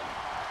been done.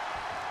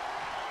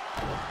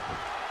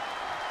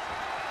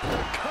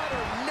 The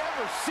cutter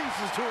never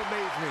ceases to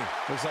amaze me.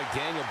 Looks like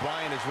Daniel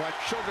Bryan is right.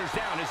 Shoulders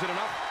down. Is it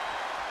enough?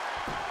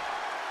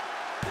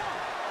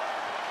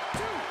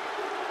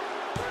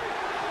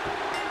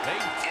 They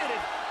did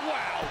it.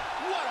 Wow,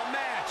 what a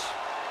match.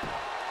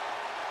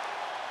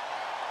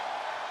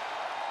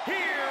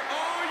 Here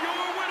are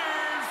your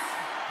winners,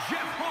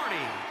 Jeff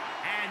Hardy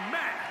and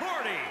Matt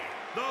Hardy,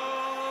 the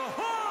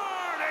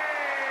Hardy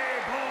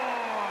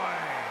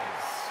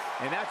Boys.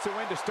 And that's a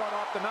win to start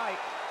off the night.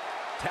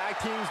 Tag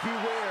teams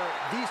beware.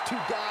 These two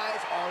guys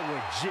are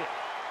legit.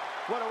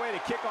 What a way to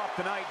kick off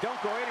the night.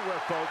 Don't go anywhere,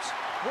 folks.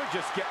 We're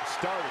just getting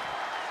started.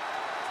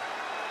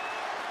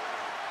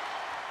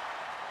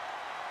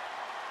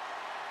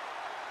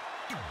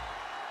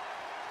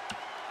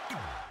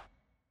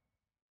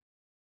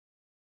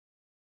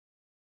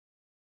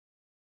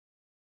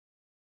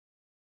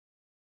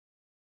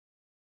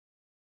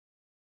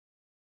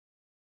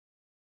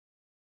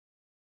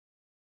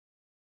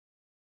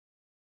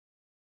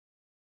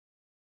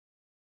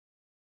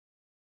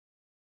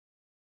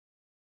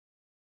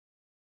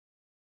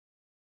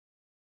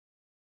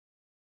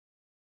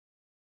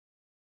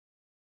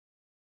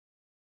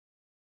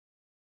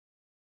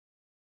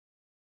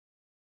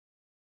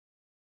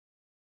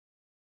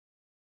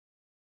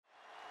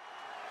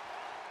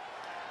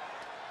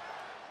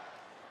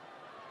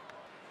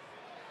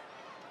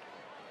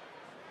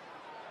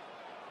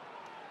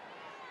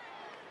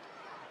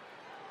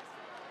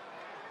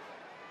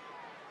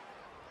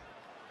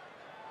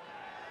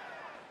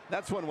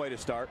 That's one way to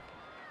start.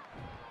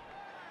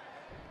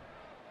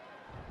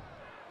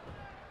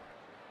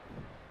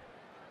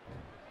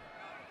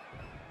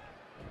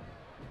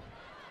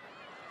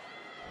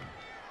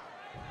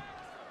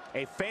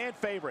 A fan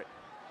favorite.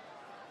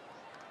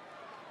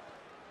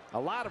 A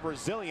lot of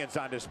resilience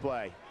on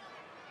display.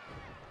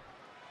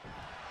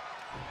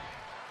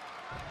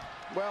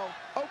 Well,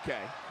 okay.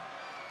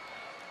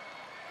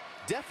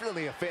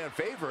 Definitely a fan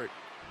favorite.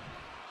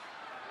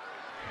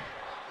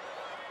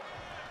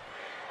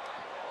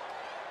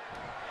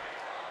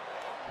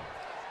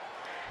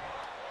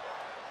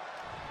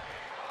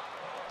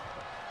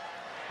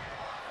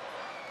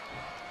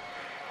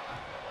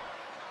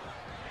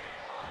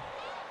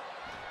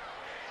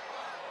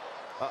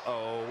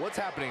 Uh-oh, what's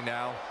happening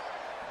now?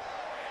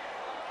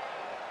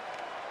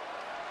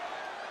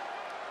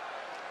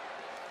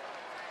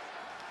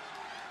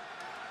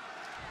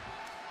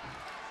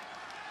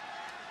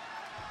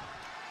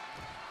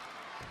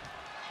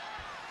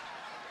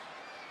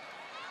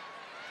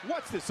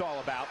 What's this all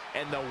about?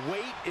 And the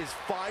wait is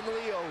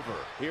finally over.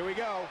 Here we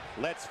go.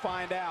 Let's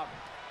find out.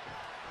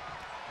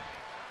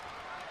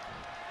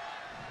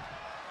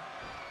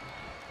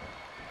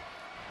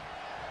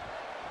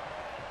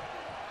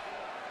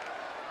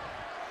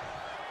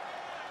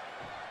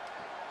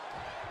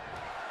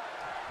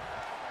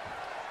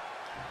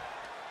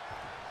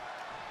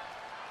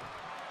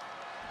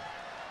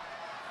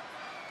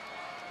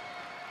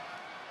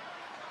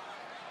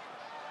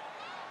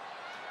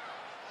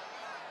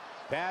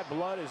 Bad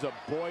blood is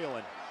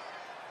a-boiling.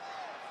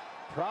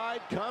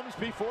 Pride comes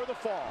before the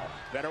fall.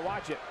 Better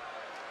watch it.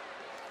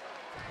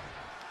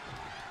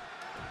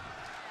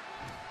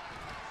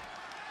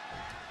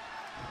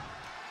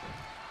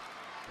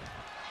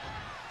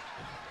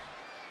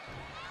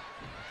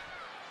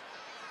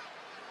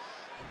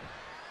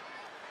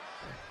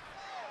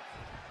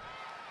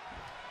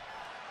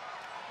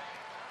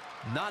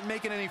 Not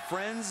making any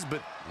friends,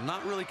 but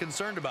not really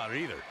concerned about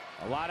it either.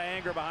 A lot of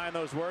anger behind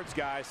those words,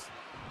 guys.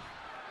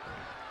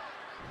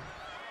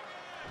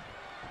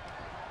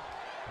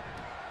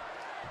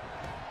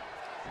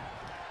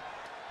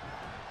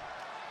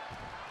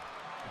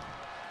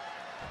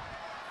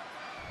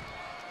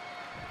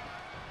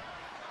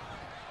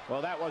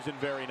 Well, that wasn't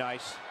very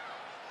nice.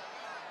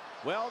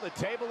 Well, the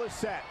table is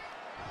set.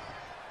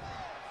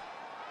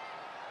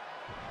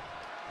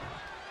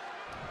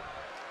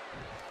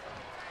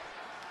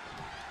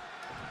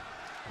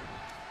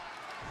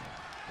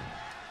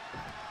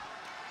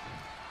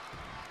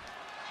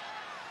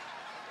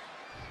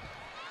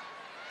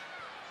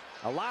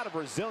 A lot of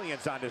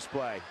resilience on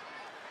display.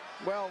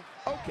 Well,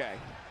 okay.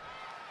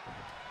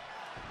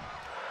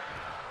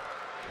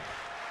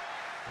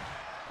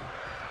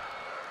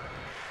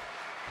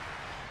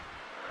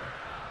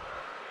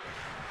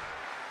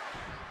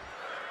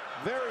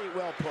 Very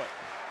well put.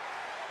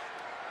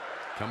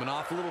 Coming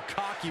off a little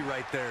cocky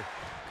right there.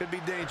 Could be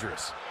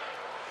dangerous.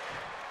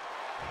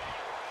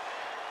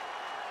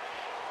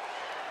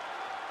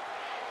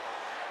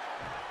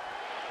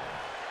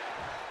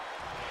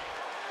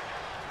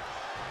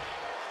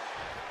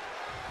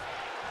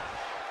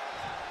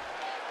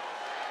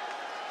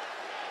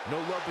 No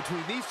love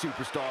between these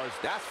superstars,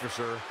 that's for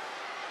sure.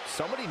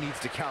 Somebody needs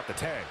to count the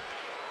 10.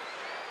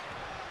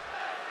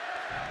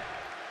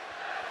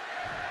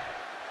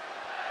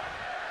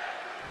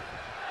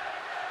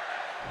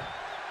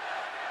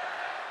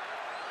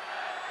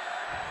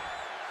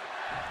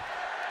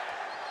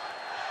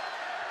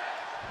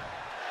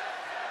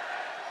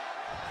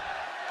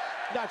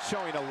 Not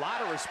showing a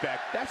lot of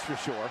respect, that's for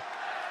sure.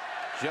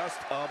 Just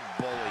a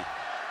bully.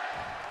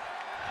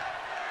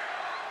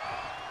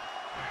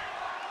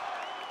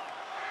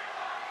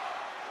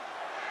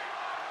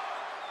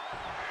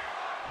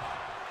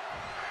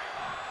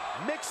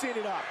 Mixing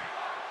it up.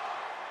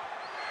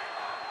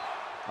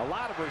 A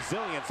lot of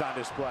resilience on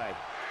display.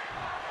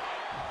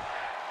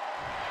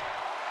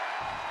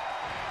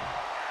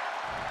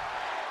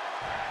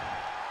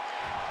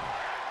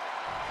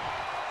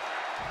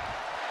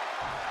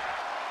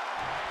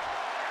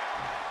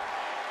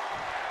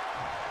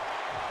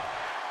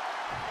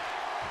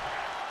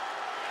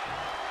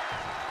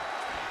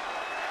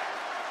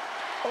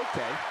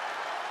 Okay.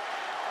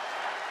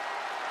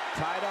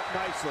 Tied up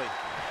nicely.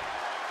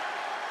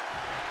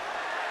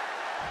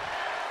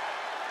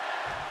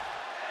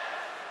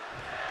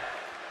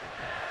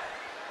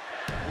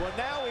 Well,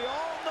 now we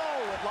all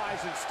know what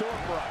lies in store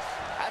for us.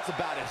 That's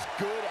about as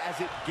good as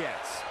it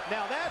gets.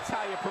 Now that's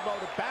how you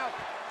promote a bout.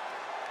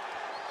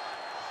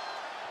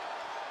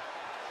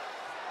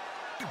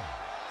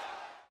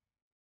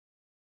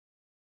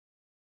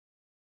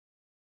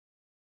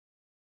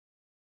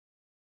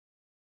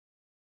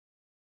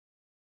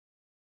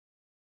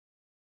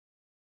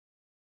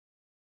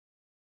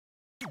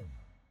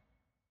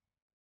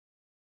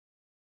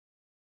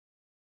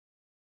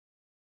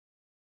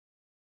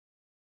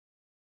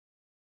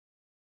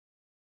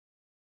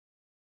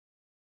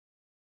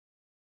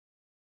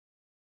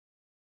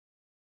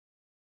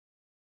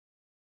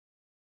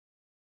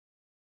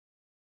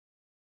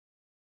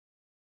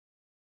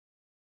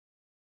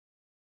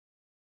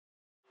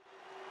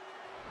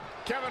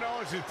 Kevin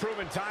Owens has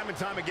proven time and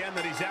time again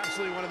that he's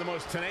absolutely one of the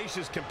most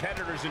tenacious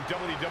competitors in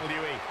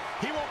WWE.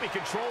 He won't be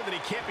controlled and he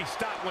can't be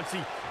stopped once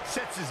he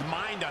sets his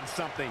mind on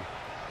something.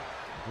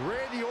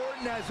 Randy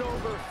Orton has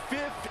over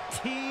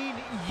 15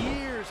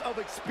 years of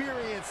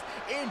experience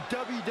in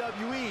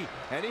WWE,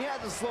 and he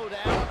hasn't slowed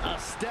down a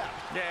step.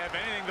 Yeah, if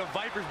anything, the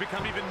Vipers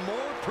become even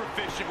more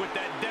proficient with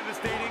that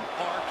devastating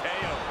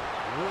RKO.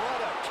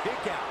 What a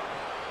kick out.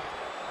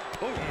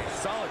 Oh,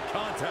 solid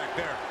contact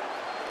there.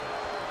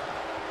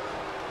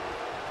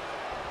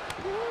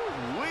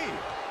 Woo-wee.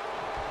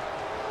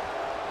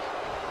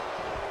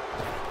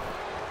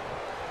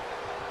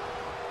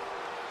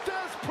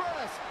 Does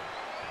press.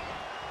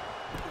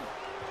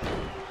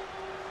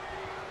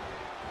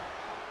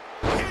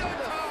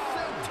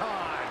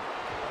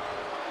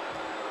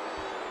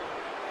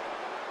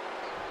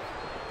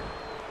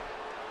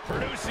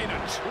 Producing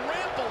a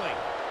trampling.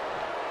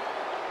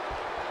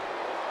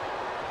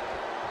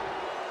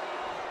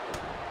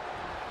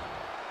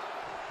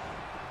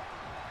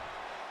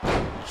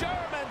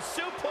 German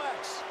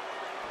suplex.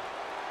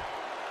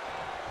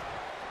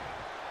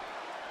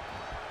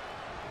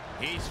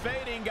 He's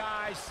fading,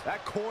 guys.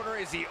 That corner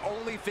is the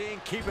only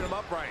thing keeping him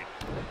upright.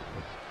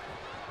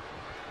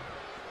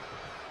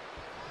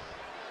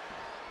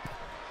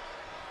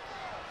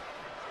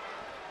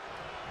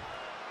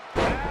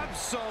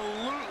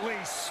 Absolutely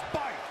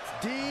spiked.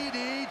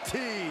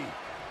 DDT.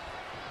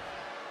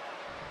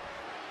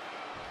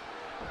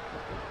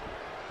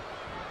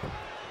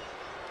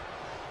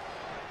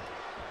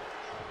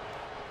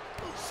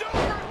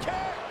 Super kick.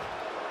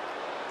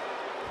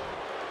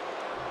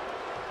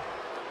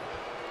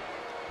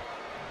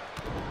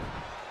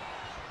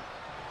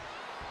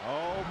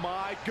 Oh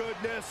my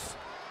goodness.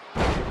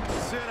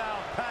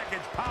 Sit-out package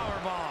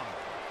powerbomb.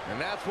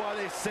 And that's why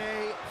they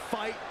say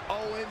fight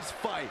Owens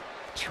fight.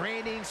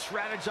 Training,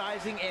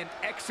 strategizing, and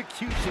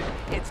execution.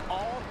 It's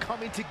all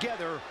coming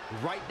together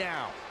right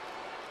now.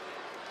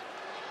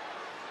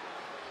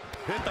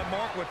 Hit the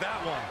mark with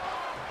that one.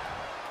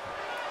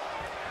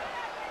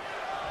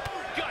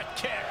 Gut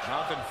kick.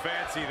 Nothing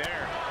fancy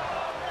there.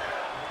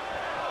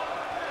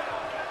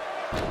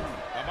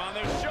 Up on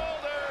their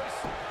shoulders.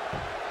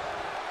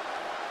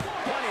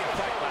 Plenty of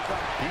fight left.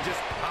 He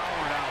just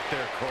powered out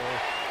there, Cole.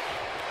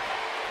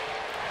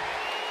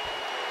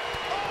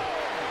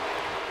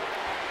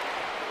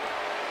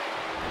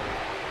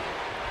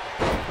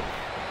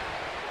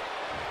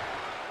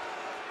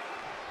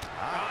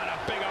 On a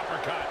big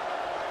uppercut.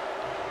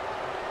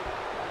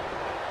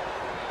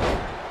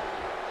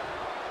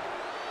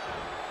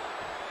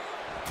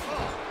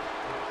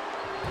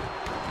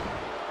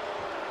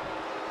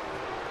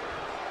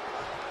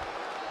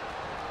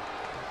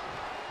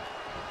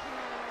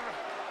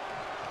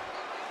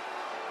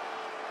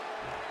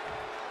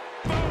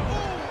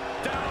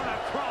 Down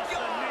across the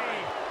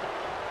knee.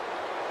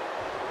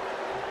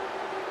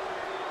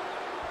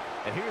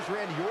 And here's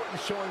Randy Orton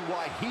showing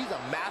why he's a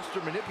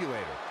master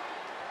manipulator.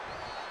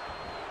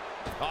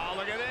 Oh,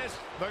 look at this.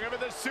 Look at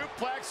the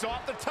suplex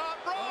off the top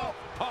rope.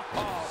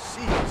 Oh,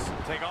 Jeez.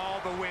 take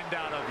all the wind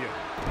out of you.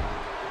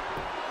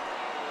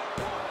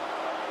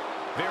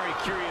 Very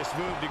Very curious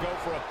move to go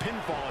for a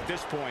pinfall at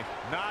this point.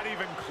 Not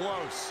even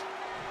close.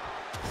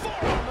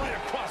 Forearm right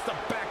across the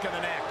back of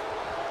the neck.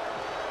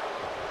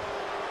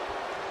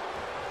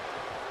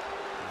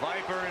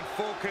 Viper in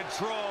full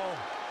control.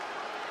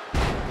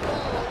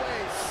 All the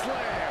way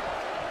slam.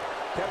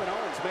 Kevin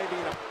Owens may be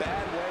in a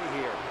bad way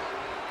here.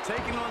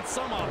 Taking on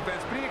some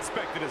offense, but he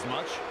expected as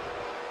much.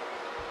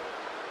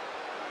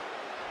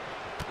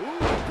 Ooh,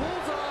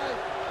 bullseye.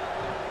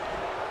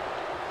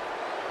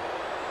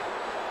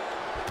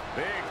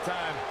 Big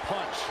time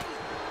punch.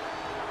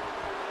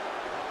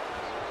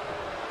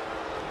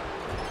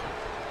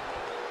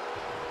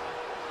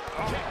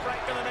 Kick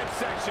right to the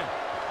midsection.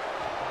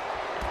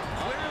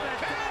 Clear that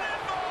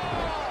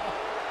Cannonball!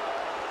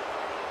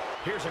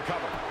 Here's a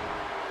cover.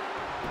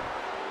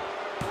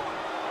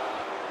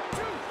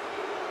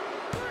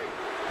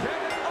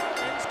 Kevin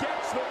Owens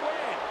gets the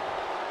win.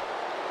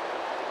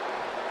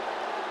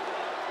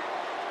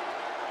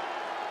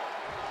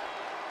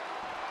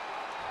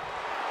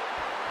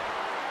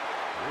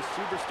 This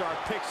superstar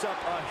picks up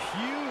a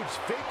huge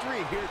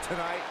victory here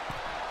tonight.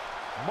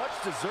 Much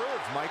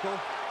deserved, Michael.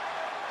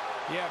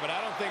 Yeah, but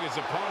I don't think his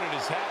opponent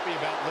is happy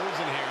about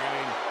losing here. I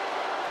mean,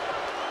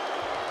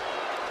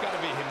 he's got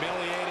to be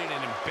humiliated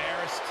and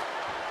embarrassed.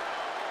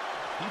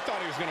 He thought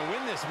he was going to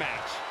win this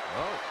match.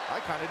 Oh, I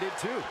kind of did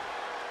too.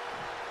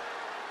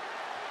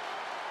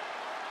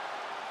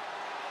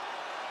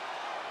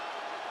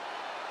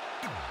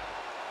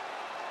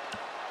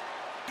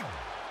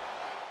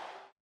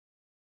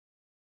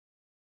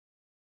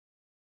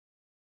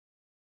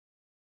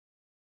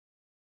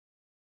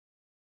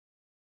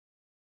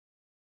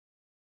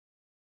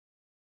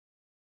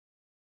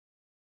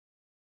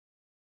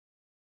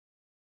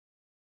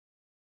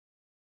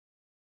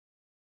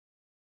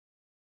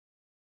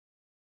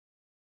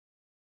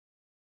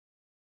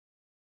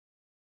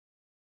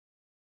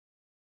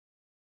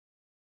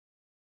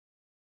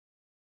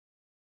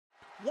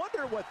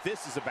 Wonder what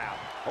this is about.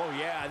 Oh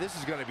yeah, this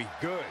is going to be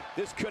good.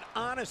 This could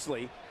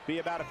honestly be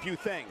about a few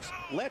things.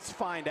 Let's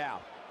find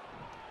out.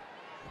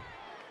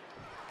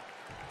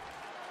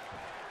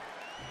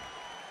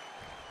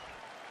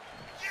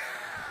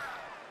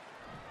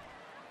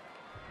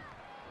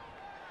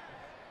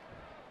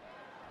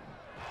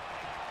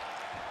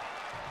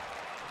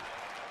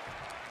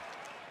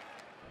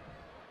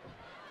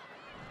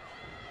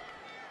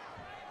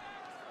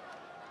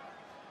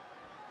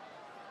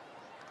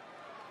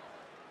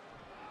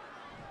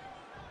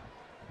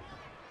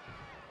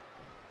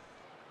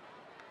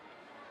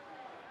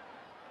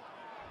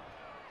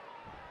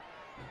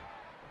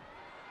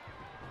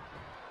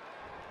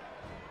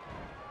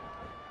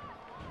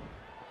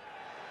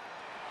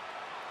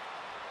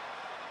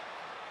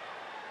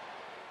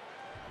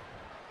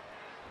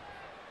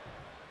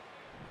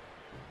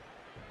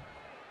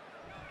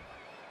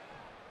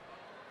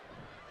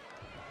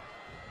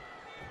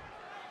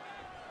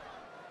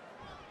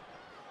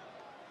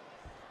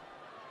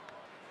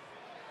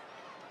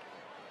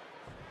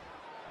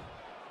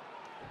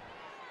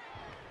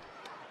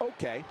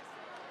 Okay.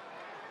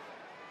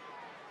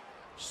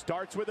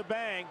 Starts with a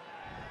bang.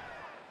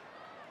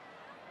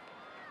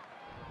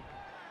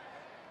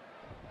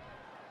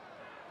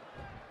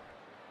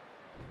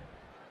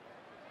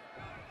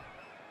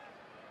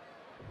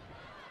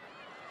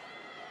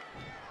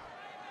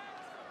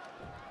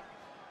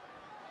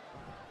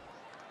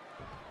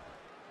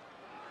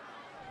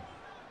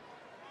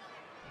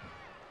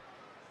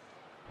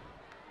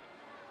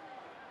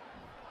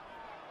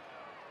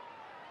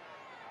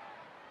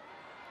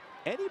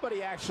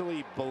 Anybody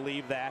actually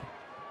believe that?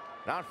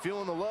 Not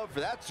feeling the love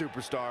for that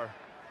superstar.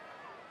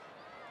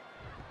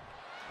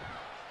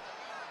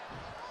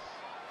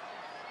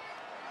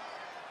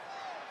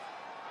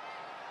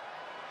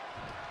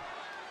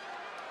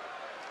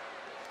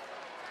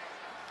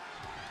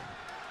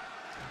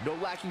 No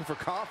lacking for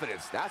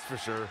confidence, that's for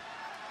sure.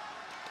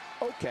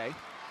 Okay.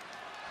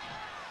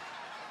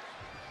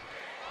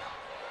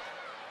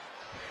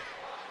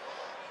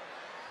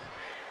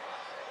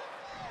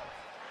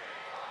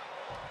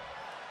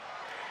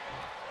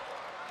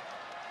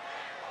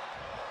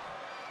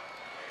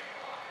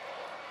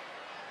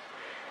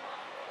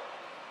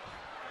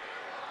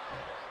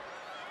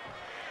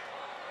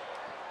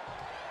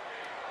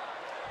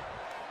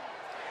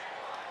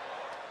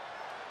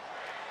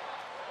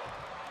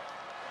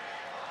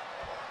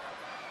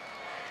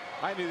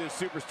 I knew this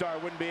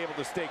superstar wouldn't be able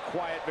to stay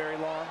quiet very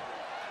long.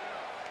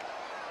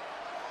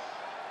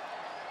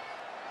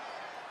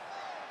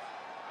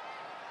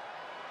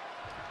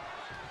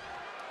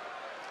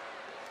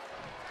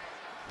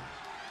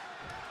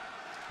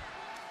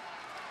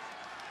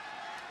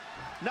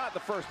 Not the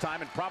first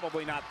time, and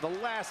probably not the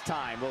last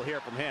time we'll hear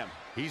from him.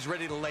 He's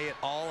ready to lay it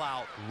all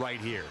out right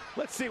here.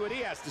 Let's see what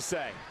he has to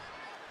say.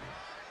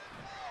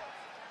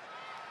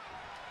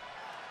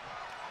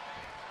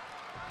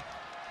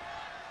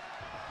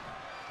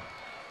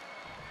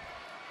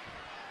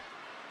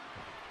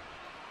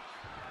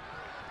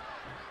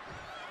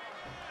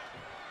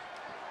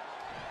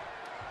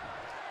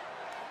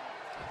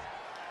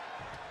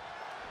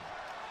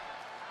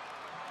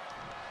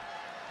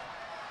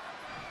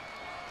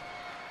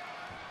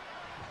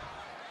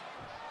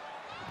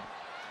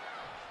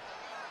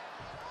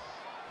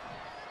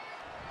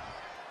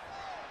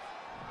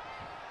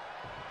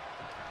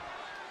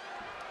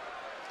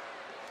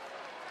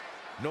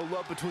 No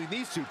love between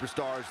these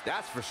superstars,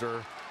 that's for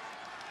sure.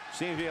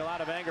 Seems to be a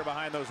lot of anger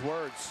behind those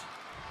words.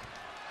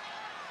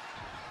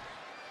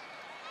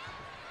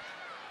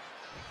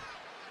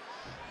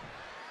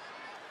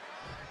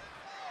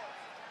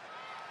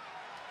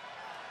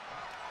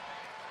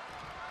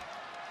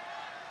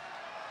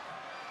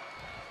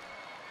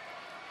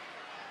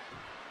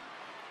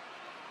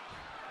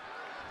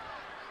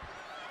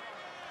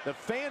 The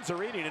fans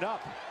are eating it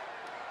up.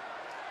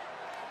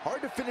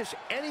 Hard to finish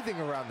anything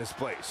around this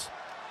place.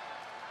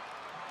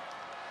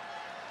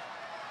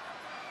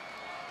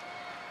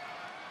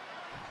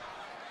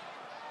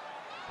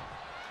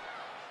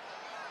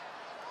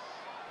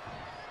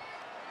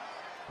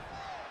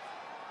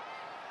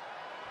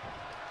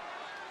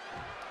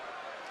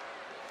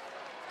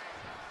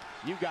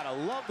 You gotta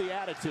love the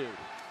attitude.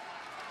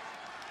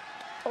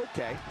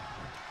 Okay.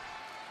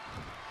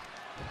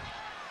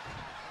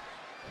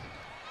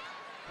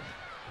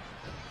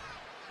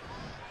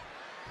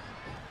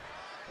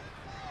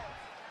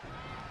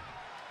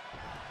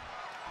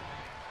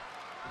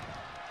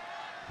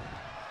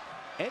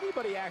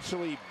 Anybody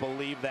actually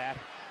believe that?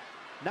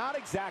 Not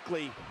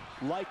exactly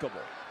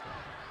likable.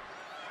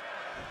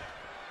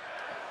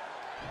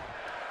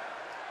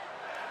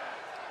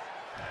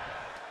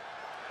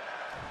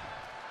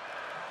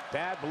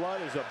 Bad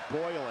blood is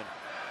a-boiling.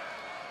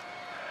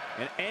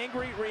 An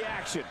angry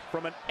reaction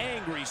from an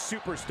angry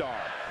superstar.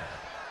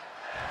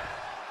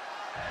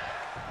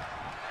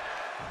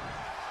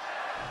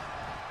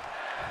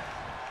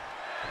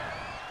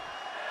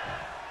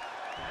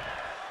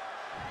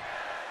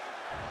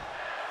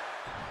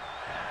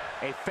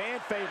 A fan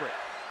favorite.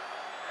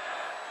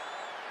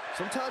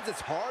 Sometimes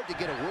it's hard to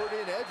get a word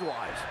in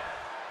edgewise.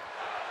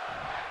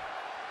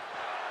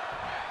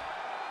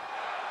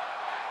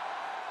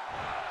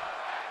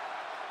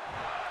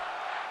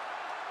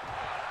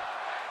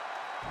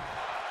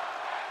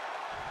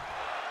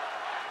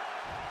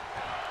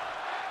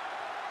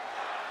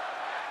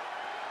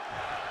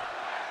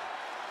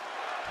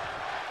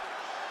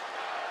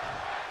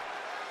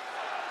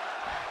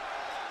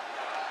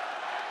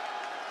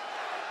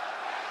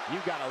 You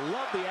gotta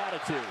love the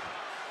attitude.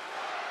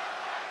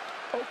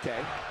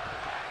 Okay.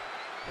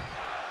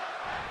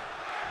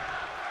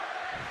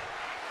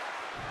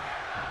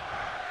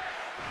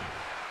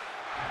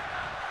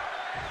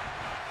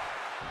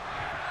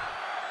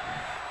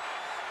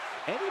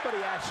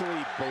 Anybody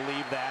actually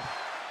believe that?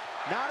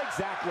 Not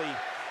exactly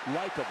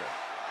likable.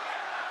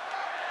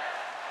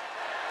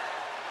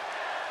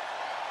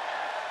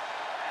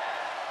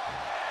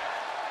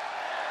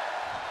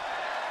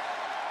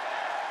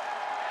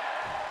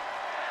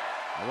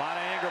 A lot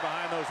of anger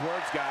behind those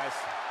words, guys.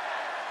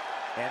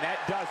 And that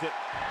does it.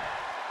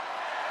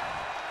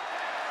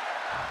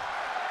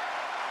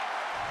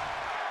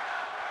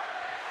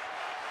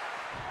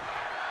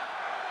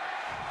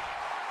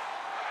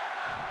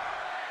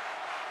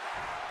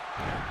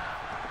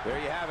 There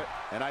you have it.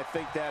 And I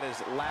think that is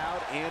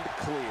loud and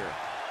clear.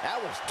 That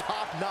was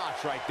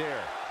top-notch right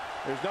there.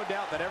 There's no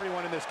doubt that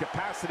everyone in this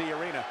capacity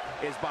arena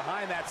is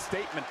behind that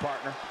statement,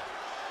 partner.